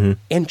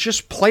and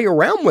just play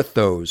around with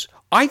those,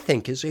 I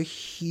think is a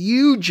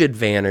huge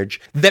advantage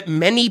that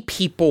many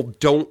people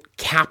don't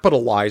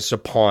capitalize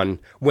upon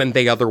when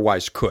they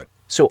otherwise could.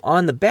 So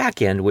on the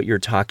back end, what you're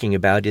talking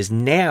about is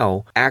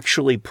now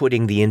actually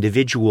putting the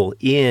individual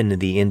in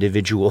the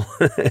individual.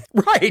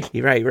 Right.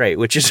 Right.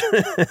 Which is,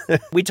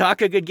 we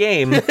talk a good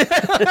game.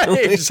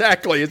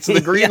 Exactly. It's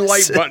the green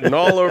light button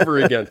all over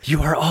again.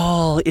 You are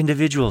all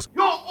individuals.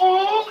 You're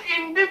all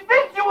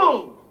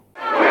individuals!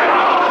 We're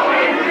all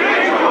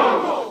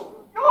individuals!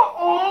 You're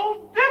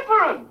all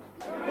different!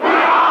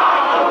 We're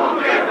all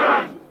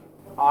different!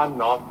 I'm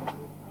not.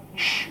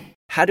 Shh.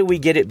 How do we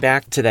get it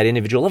back to that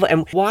individual level?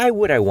 And why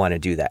would I want to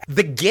do that?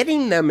 The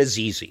getting them is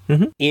easy.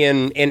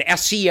 In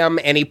SEM,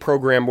 any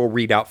program will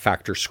read out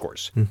factor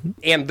scores.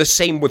 And the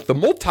same with the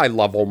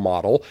multi-level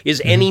model is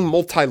any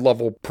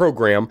multi-level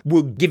program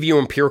will give you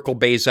empirical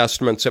Bayes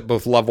estimates at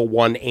both level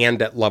 1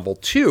 and at level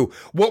 2.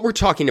 What we're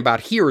talking about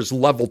here is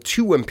level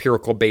 2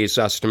 empirical Bayes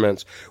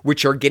estimates,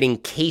 which are getting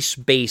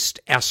case-based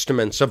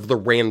estimates of the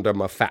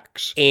random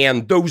effects.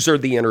 And those are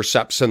the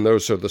intercepts and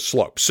those are the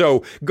slopes.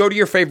 So go to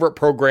your favorite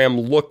program,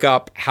 look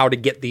up how to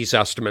get these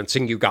estimates,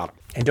 and you got them.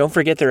 And don't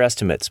forget their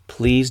estimates.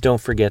 Please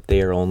don't forget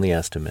they are only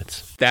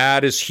estimates.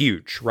 That is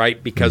huge,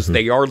 right? Because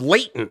they are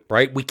latent,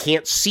 right? We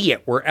can't see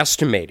it. We're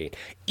estimating.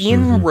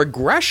 In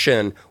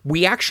regression,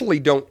 we actually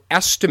don't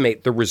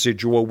estimate the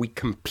residual. We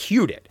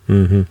compute it.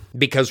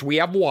 Because we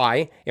have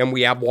Y and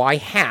we have Y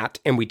hat,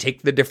 and we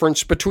take the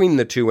difference between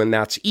the two, and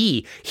that's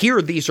E.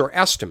 Here, these are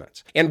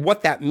estimates. And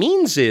what that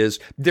means is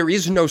there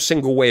is no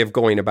single way of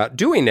going about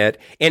doing it,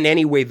 and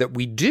any way that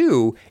we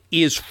do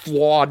is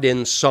flawed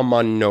in some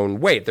unknown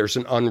way. There's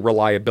an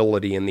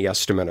unreliability in the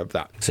estimate of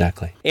that.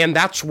 Exactly. And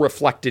that's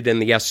reflected in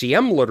the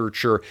SEM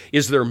literature,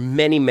 is there are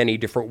many, many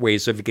different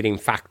ways of getting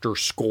factor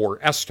score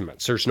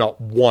estimates. There's not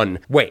one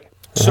way.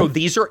 So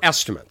these are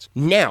estimates.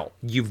 Now,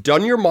 you've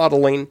done your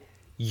modeling,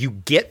 you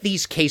get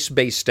these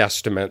case-based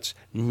estimates.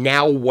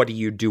 Now, what do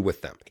you do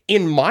with them?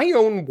 In my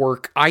own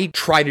work, I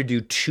try to do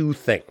two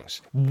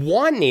things.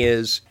 One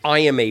is I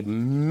am a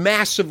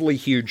massively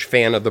huge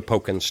fan of the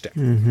poke and stick.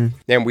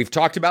 And we've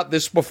talked about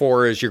this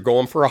before as you're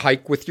going for a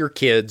hike with your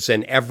kids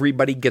and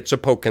everybody gets a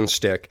poke and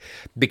stick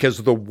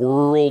because the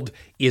world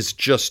is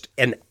just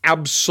an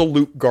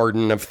absolute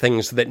garden of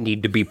things that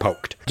need to be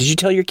poked. Did you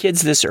tell your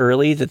kids this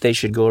early that they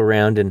should go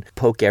around and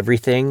poke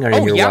everything? Or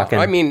Oh, yeah. walking?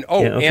 I mean,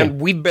 and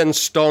we've been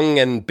stung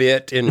and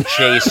bit and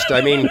chased.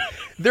 I mean,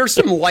 there's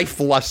some life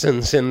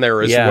lessons in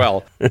there as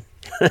well.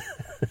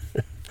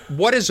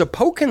 What is a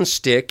poke and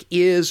stick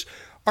is,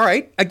 all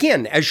right,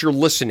 again, as you're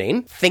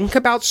listening, think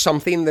about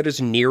something that is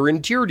near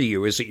and dear to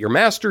you. Is it your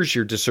master's,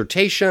 your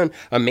dissertation,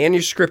 a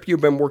manuscript you've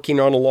been working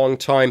on a long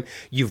time?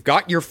 You've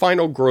got your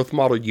final growth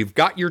model, you've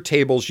got your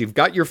tables, you've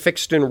got your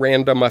fixed and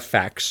random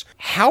effects.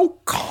 How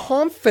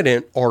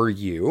confident are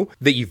you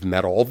that you've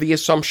met all the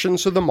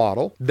assumptions of the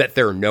model, that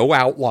there are no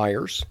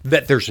outliers,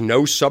 that there's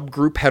no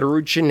subgroup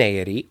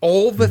heterogeneity,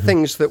 all the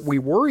things that we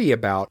worry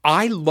about?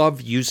 I love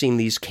using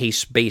these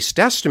case-based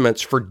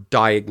estimates for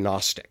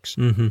diagnostics.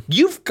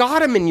 You've got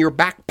them in your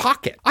back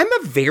pocket. I'm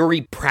a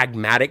very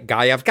pragmatic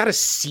guy. I've got to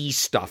see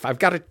stuff. I've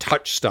got to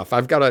touch stuff.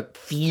 I've got to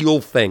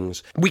feel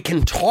things. We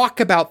can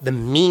talk about the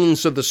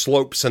means of the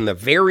slopes and the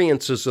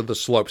variances of the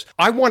slopes.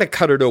 I want to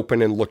cut it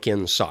open and look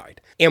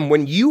inside. And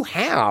when you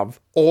have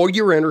all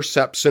your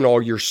intercepts and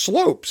all your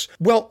slopes,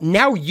 well,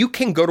 now you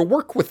can go to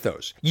work with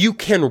those. You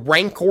can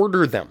rank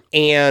order them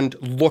and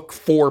look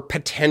for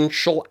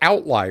potential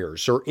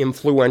outliers or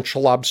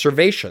influential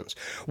observations.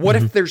 What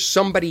if there's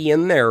somebody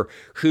in there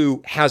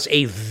who has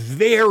a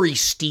very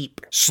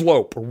steep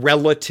slope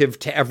relative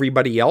to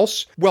everybody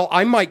else? Well,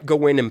 I might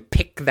go in and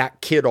pick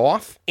that kid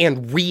off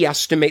and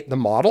re-estimate the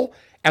model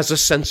as a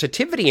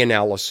sensitivity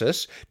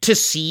analysis to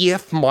see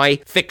if my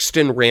fixed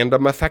and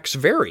random effects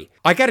vary.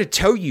 I got to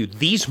tell you,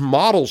 these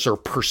models are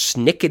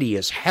persnickety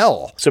as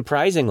hell.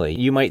 Surprisingly,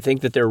 you might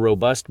think that they're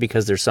robust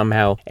because they're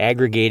somehow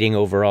aggregating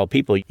overall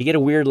people. You get a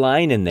weird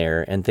line in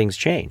there and things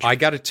change. I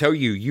got to tell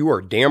you, you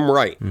are damn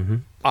right.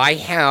 I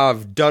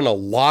have done a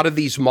lot of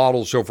these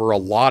models over a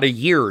lot of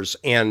years,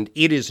 and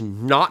it is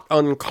not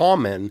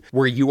uncommon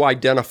where you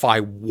identify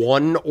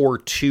one or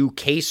two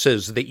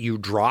cases that you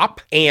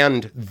drop,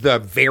 and the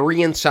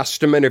variance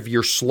estimate of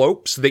your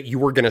slopes that you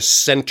were going to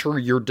center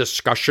your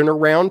discussion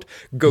around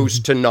goes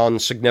to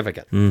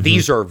non-significant.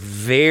 These are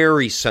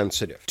very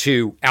sensitive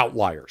to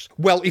outliers.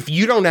 Well, if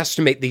you don't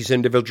estimate these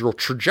individual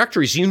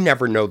trajectories, you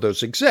never know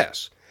those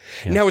exist.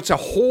 Yeah. Now, it's a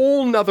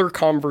whole nother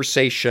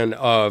conversation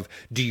of,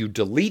 do you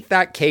delete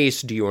that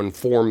case? Do you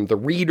inform the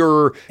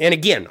reader? And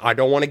again, I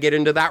don't want to get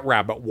into that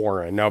rabbit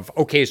warren of,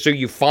 okay, so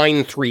you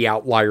find 3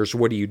 outliers,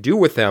 what do you do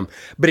with them?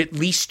 But at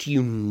least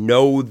you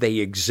know they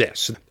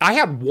exist. I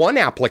had one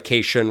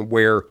application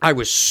where I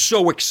was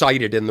so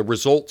excited in the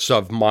results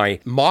of my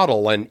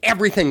model and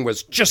everything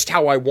was just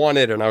how I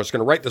wanted, and I was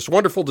going to write this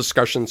wonderful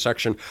discussion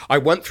section. I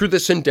went through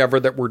this endeavor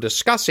that we're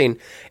discussing,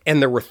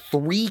 and there were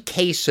 3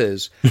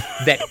 cases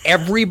that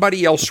everybody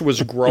else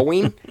was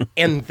growing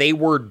and they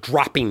were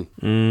dropping.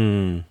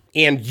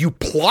 And you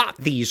plot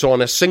these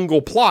on a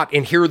single plot,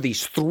 and here are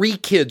these 3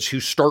 kids who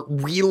start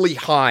really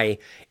high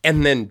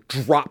and then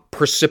drop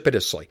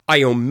precipitously.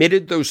 I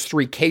omitted those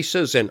 3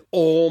 cases and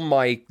all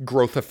my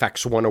growth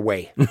effects went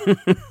away.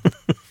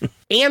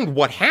 And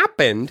what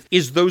happened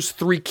is those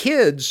 3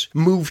 kids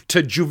moved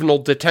to juvenile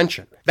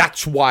detention.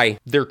 That's why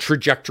their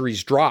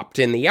trajectories dropped,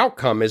 and the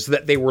outcome is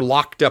that they were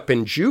locked up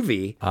in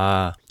juvie.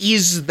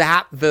 Is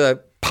that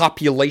the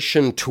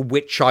population to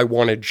which I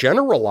want to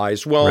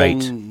generalize? Well,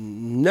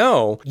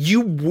 no,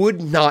 you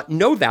would not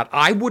know that.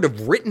 I would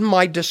have written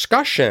my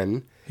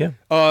discussion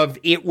of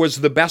it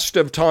was the best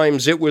of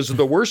times, it was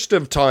the worst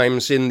of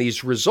times in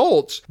these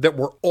results that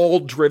were all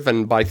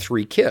driven by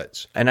 3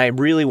 kids. And I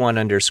really want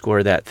to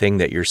underscore that thing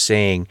that you're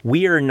saying.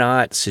 We are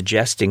not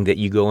suggesting that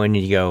you go in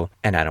and you go,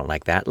 and I don't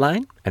like that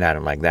line, and I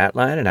don't like that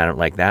line, and I don't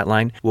like that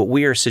line. What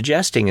we are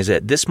suggesting is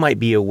that this might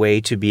be a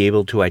way to be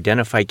able to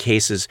identify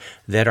cases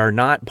that are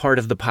not part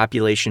of the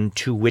population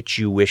to which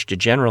you wish to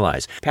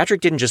generalize.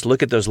 Patrick didn't just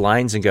look at those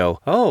lines and go,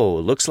 oh,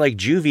 looks like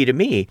juvie to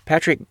me.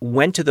 Patrick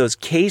went to those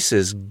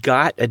cases,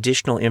 got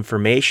additional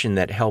information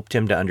that helped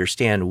him to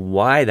understand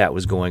why that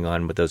was going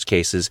on with those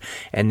cases,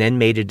 and then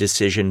made a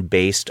decision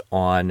based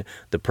on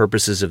the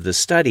purposes of the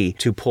study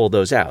to pull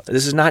those out.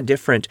 This is not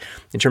different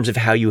in terms of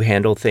how you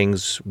handle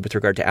things with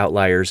regard to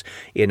outliers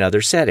in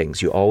other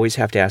settings. You always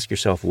have to ask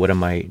yourself, what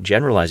am I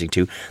generalizing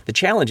to? The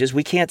challenge is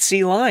we can't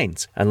see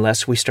lines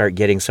unless we start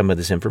getting some of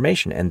this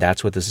information, and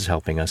that's what this is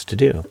helping us to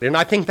do. And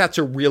I think that's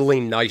a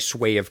really nice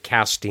way of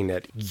casting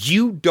it.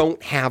 You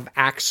don't have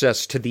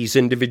access to these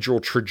individual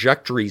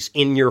trajectories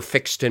in your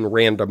fixed and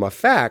random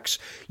effects.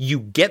 You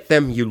get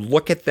them, you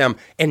look at them,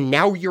 and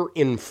now you're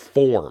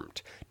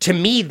informed. To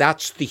me,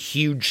 that's the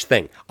huge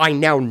thing. I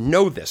now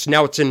know this.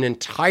 Now it's an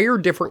entire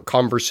different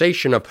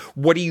conversation of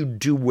what do you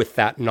do with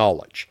that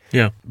knowledge?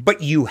 Yeah.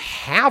 But you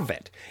have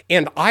it.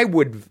 And I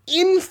would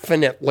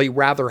infinitely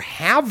rather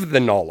have the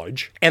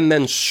knowledge and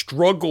then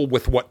struggle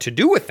with what to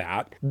do with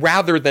that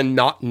rather than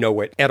not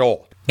know it at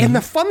all. And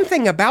the fun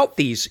thing about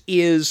these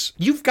is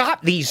you've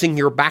got these in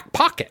your back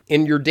pocket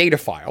in your data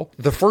file.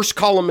 The first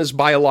column is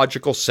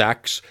biological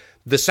sex.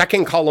 The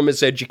second column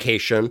is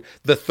education.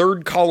 The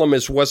third column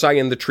is was I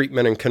in the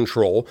treatment and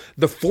control.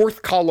 The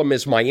fourth column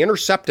is my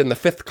intercept, and the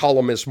fifth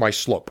column is my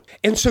slope.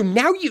 And so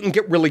now you can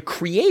get really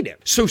creative.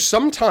 So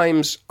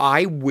sometimes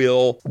I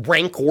will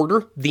rank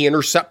order the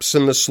intercepts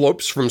and the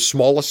slopes from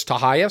smallest to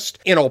highest,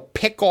 and I'll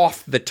pick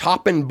off the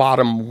top and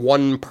bottom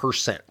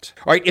 1%.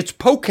 All right, it's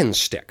poke and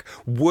stick.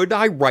 Would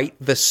I write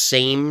the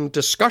same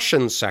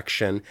discussion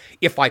section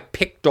if I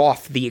picked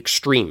off the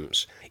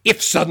extremes?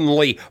 If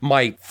suddenly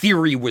my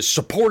theory was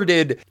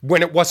supported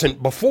when it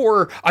wasn't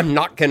before, I'm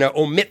not going to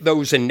omit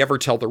those and never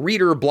tell the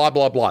reader, blah,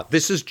 blah, blah.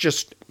 This is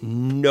just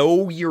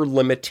know your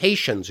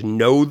limitations,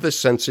 know the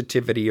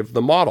sensitivity of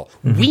the model.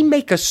 We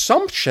make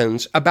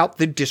assumptions about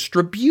the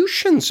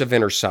distributions of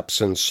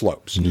intercepts and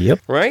slopes,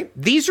 right?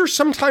 These are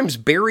sometimes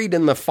buried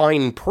in the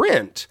fine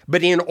print,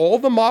 but in all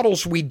the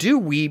models we do,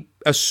 we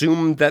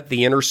assume that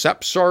the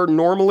intercepts are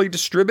normally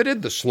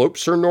distributed, the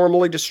slopes are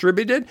normally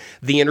distributed,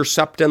 the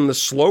intercept and the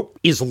slope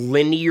is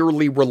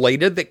linearly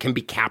related that can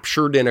be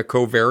captured in a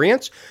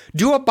covariance.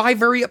 Do a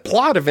bivariate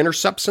plot of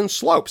intercepts and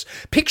slopes.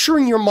 Picture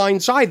in your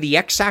mind's eye the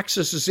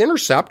x-axis is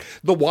intercept,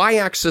 the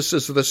y-axis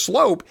is the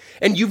slope,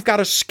 and you've got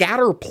a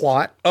scatter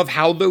plot of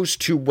how those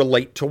two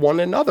relate to one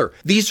another.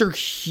 These are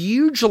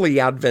hugely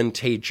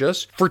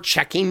advantageous for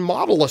checking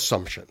model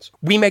assumptions.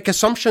 We make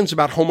assumptions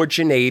about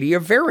homogeneity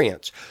of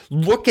variance.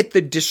 Look at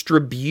the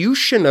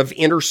distribution of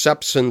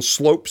intercepts and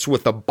slopes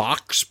with a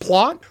box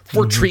plot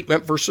for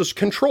treatment versus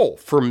control,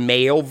 for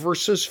male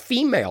versus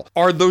female.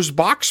 Are those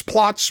box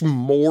plots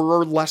more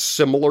or less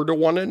similar to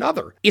one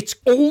another? It's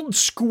old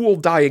school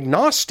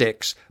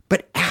diagnostics,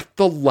 but at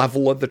the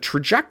level of the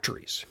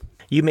trajectories.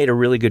 You made a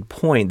really good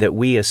point that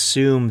we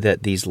assume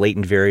that these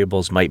latent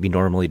variables might be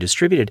normally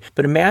distributed.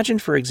 But imagine,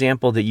 for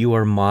example, that you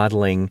are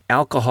modeling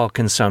alcohol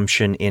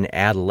consumption in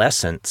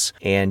adolescence,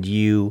 and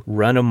you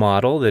run a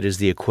model that is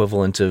the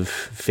equivalent of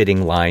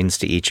fitting lines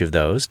to each of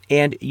those,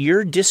 and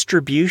your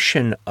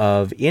distribution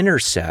of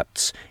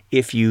intercepts,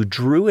 if you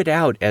drew it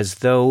out as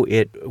though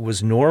it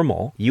was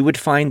normal, you would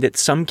find that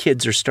some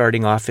kids are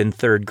starting off in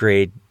third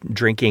grade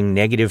drinking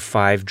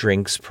 -5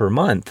 drinks per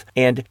month.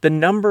 And the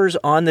numbers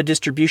on the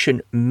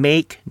distribution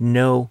make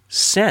no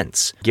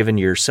sense, given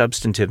your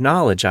substantive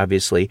knowledge,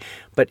 obviously.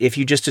 But if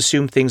you just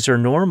assume things are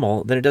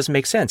normal, then it doesn't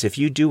make sense. If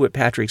you do what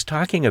Patrick's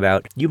talking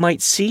about, you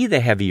might see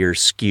the heavier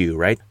skew,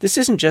 right? This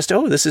isn't just,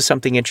 oh, this is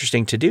something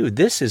interesting to do.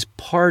 This is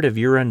part of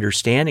your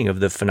understanding of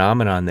the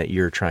phenomenon that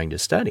you're trying to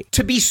study.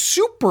 To be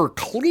super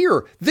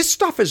clear, this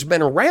stuff has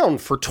been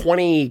around for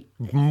 20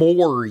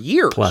 more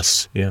years.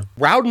 Plus, yeah.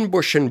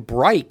 Raudenbush and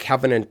Breich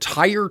have an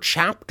entire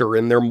chapter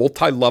in their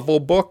multi-level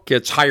book.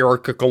 It's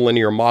Hierarchical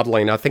Linear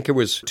Modeling. I think it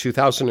was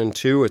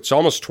 2002. It's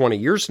almost 20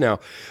 years now.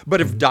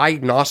 But of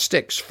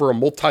diagnostics for a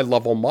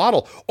multi-level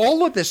model,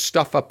 all of this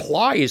stuff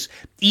applies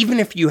even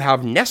if you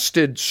have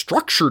nested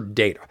structured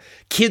data.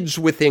 Kids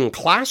within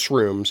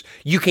classrooms,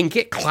 you can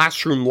get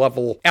classroom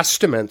level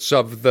estimates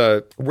of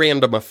the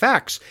random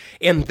effects,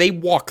 and they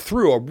walk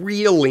through a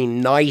really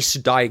nice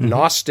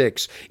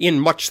diagnostics in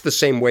much the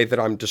same way that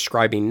I'm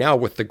describing now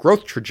with the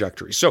growth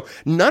trajectory. So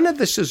none of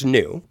this is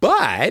new,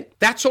 but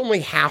that's only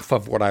half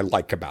of what I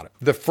like about it.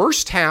 The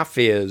first half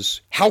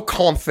is, how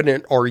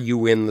confident are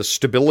you in the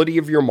stability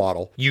of your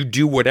model? You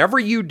do whatever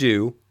you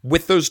do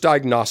with those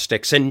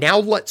diagnostics. And now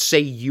let's say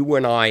you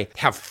and I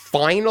have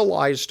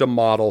finalized a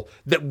model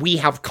that we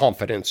have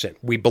confidence in.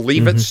 We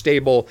believe it's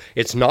stable.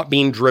 It's not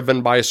being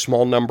driven by a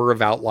small number of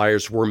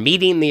outliers. We're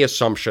meeting the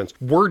assumptions.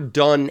 We're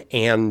done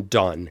and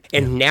done.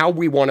 And now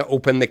we want to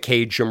open the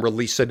cage and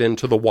release it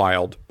into the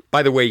wild.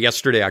 By the way,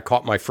 yesterday I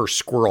caught my first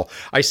squirrel.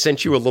 I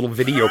sent you a little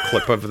video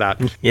clip of that.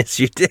 Yes,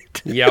 you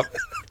did. Yep.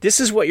 This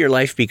is what your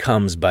life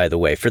becomes, by the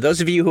way. For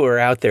those of you who are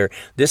out there,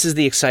 this is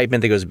the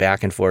excitement that goes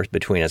back and forth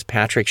between us.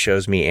 Patrick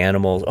shows me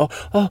animals.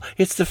 Oh,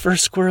 it's the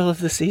first squirrel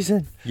of the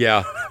season.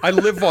 Yeah. I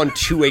live on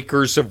 2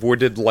 acres of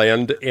wooded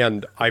land,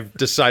 and I've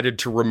decided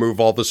to remove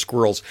all the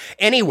squirrels.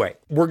 Anyway,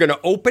 we're going to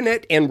open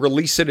it and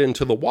release it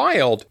into the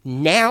wild.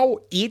 Now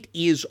it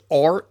is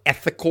our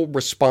ethical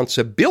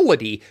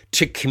responsibility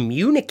to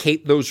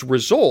communicate those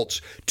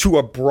results to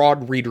a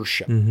broad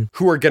readership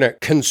who are going to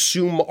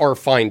consume our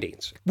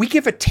findings. We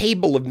give a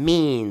table of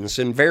means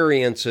and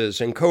variances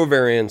and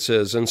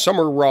covariances, and some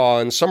are raw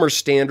and some are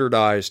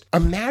standardized.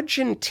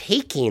 Imagine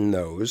taking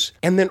those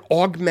and then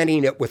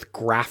augmenting it with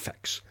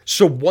graphics.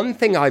 So one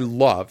thing I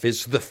love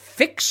is the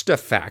fixed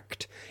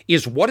effect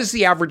is what is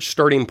the average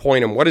starting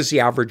point and what is the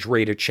average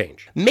rate of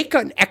change. Make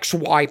an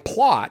XY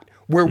plot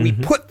where we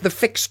put the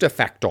fixed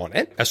effect on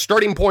it, a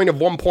starting point of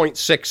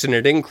 1.6, and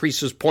it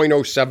increases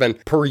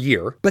 0.07 per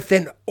year, but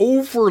then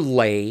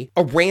overlay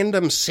a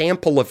random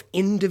sample of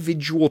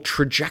individual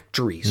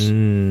trajectories.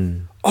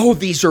 Oh,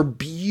 these are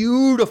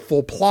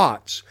beautiful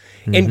plots.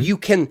 And you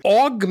can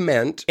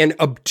augment an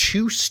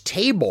obtuse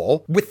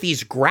table with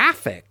these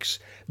graphics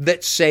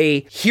that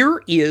say,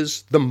 here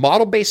is the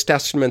model-based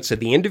estimates of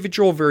the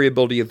individual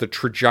variability of the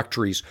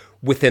trajectories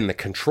within the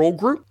control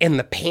group, and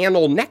the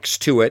panel next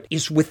to it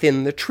is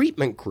within the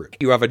treatment group.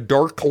 You have a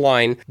dark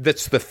line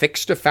that's the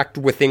fixed effect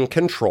within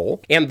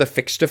control and the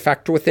fixed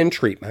effect within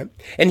treatment,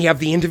 and you have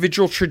the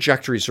individual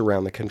trajectories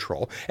around the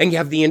control, and you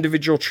have the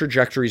individual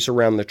trajectories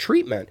around the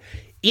treatment.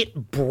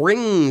 It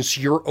brings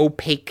your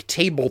opaque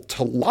table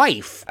to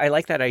life. I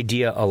like that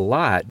idea a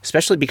lot,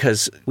 especially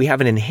because we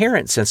have an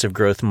inherent sense of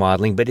growth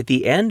modeling, but at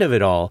the end of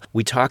it all,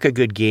 we talk a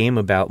good game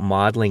about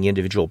modeling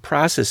individual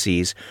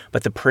processes,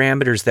 but the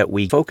parameters that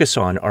we focus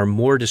on are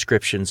more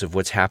descriptions of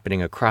what's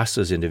happening across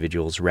those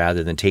individuals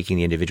rather than taking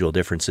the individual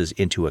differences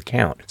into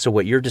account. So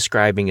what you're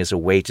describing is a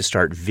way to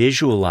start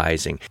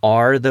visualizing.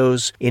 Are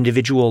those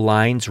individual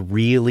lines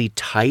really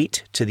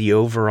tight to the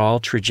overall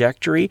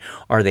trajectory?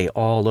 Are they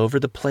all over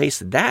the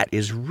place? That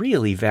is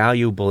really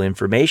valuable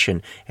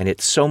information, and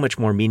it's so much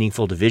more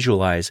meaningful to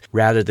visualize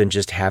rather than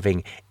just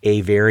having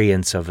a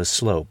variance of a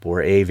slope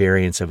or a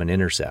variance of an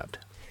intercept.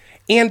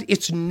 And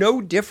it's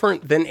no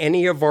different than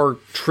any of our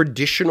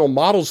traditional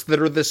models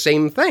that are the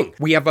same thing.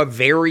 We have a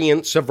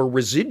variance of a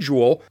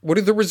residual. What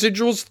do the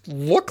residuals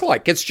look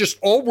like? It's just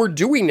all we're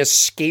doing is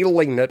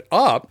scaling it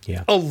up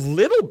a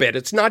little bit.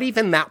 It's not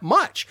even that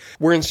much.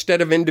 Where instead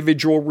of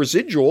individual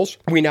residuals,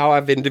 we now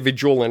have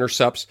individual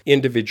intercepts,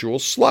 individual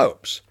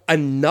slopes.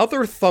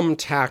 Another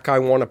thumbtack I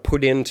want to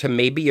put into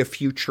maybe a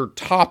future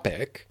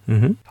topic,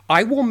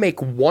 I will make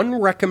one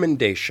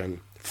recommendation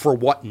for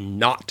what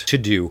not to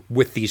do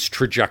with these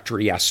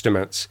trajectory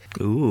estimates.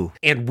 Ooh.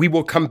 And we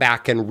will come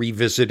back and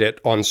revisit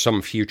it on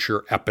some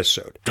future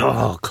episode.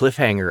 Oh,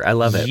 cliffhanger. I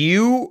love it.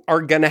 You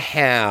are going to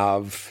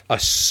have a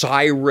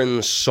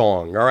siren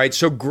song, all right?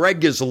 So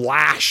Greg is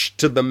lashed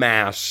to the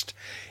mast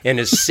and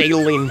is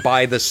sailing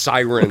by the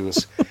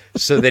sirens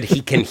so that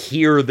he can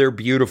hear their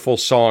beautiful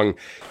song.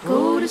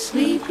 Go to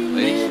sleep, you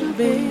little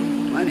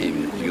babe. My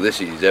name is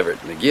Ulysses Everett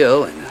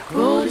McGill, and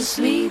Go to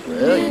sleep,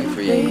 well, you little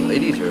three babe.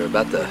 ladies are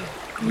about the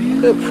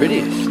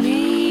prettiest.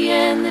 Me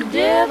and the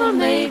devil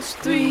makes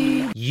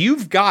three.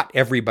 You've got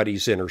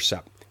everybody's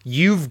intercept.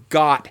 You've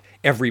got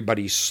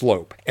everybody's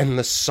slope. And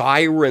the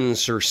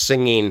sirens are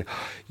singing,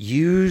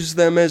 use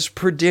them as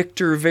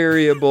predictor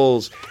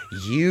variables,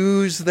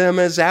 use them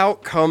as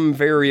outcome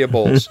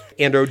variables.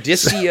 And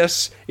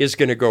Odysseus is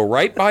going to go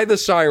right by the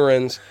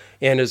sirens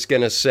and is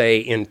going to say,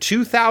 in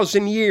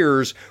 2,000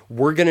 years,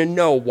 we're going to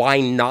know why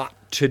not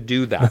to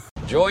do that.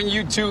 Join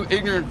you two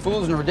ignorant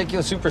fools in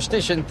ridiculous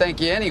superstition,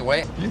 thank you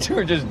anyway. You two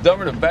are just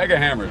dumber than a bag of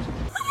hammers.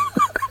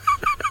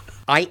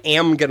 I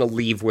am going to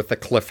leave with a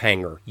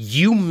cliffhanger.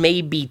 You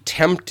may be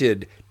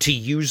tempted to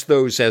use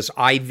those as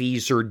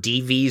IVs or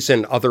DVs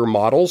in other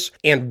models,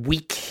 and we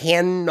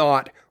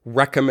cannot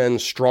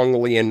recommend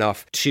strongly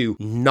enough to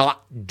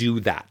not do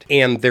that.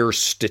 And there's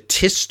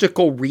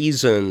statistical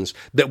reasons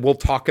that we'll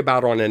talk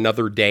about on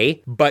another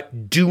day,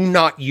 but do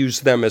not use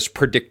them as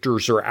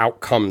predictors or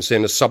outcomes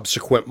in a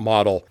subsequent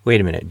model.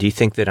 Wait a minute. Do you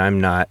think that I'm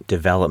not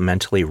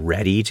developmentally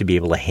ready to be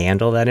able to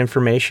handle that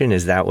information?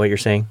 Is that what you're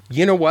saying?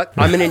 You know what?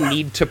 I'm going to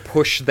need to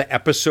push the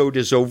episode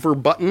is over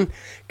button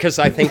because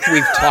I think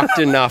we've talked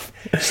enough.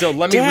 So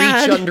let me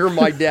Dad. reach under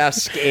my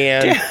desk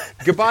and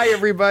goodbye,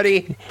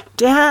 everybody.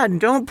 Dad,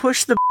 don't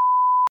push the...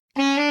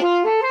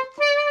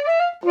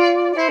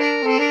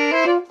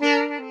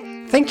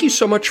 Thank you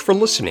so much for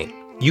listening.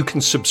 You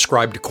can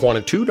subscribe to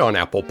Quantitude on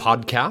Apple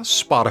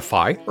Podcasts,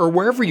 Spotify, or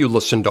wherever you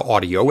listen to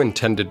audio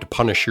intended to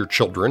punish your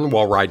children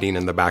while riding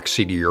in the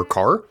backseat of your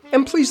car.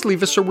 And please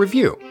leave us a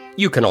review.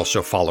 You can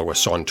also follow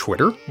us on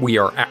Twitter. We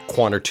are at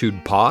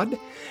QuantitudePod.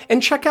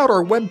 And check out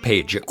our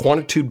webpage at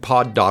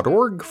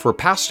quantitudepod.org for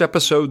past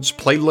episodes,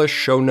 playlists,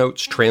 show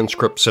notes,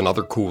 transcripts, and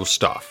other cool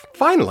stuff.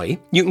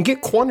 Finally, you can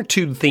get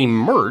Quantitude-themed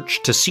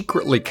merch to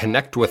secretly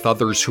connect with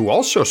others who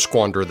also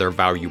squander their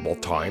valuable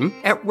time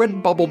at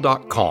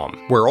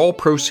redbubble.com, where all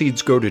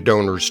proceeds go to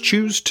donors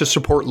choose to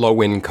support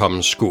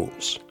low-income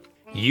schools.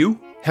 You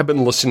have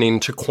been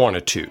listening to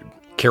Quantitude,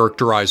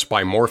 characterized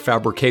by more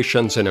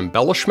fabrications and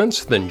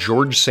embellishments than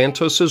George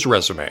Santos's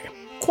resume.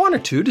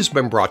 Quantitude has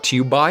been brought to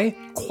you by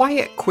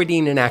quiet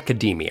quitting in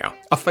academia,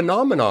 a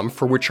phenomenon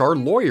for which our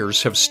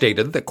lawyers have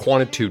stated that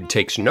Quantitude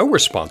takes no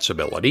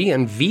responsibility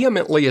and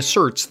vehemently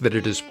asserts that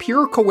it is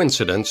pure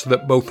coincidence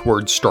that both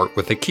words start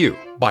with a Q,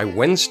 by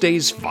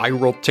Wednesday's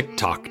viral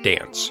TikTok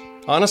dance.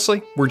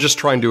 Honestly, we're just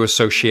trying to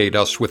associate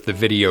us with the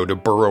video to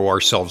burrow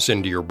ourselves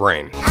into your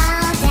brain.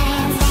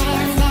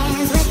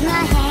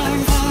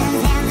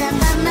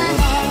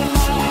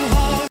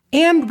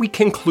 And we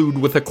conclude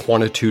with a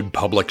Quantitude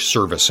public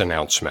service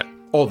announcement.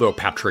 Although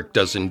Patrick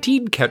does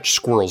indeed catch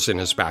squirrels in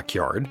his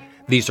backyard,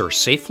 these are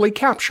safely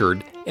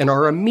captured and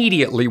are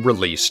immediately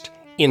released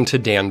into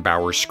Dan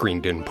Bauer's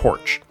screened-in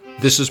porch.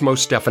 This is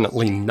most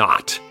definitely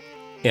not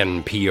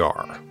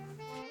NPR.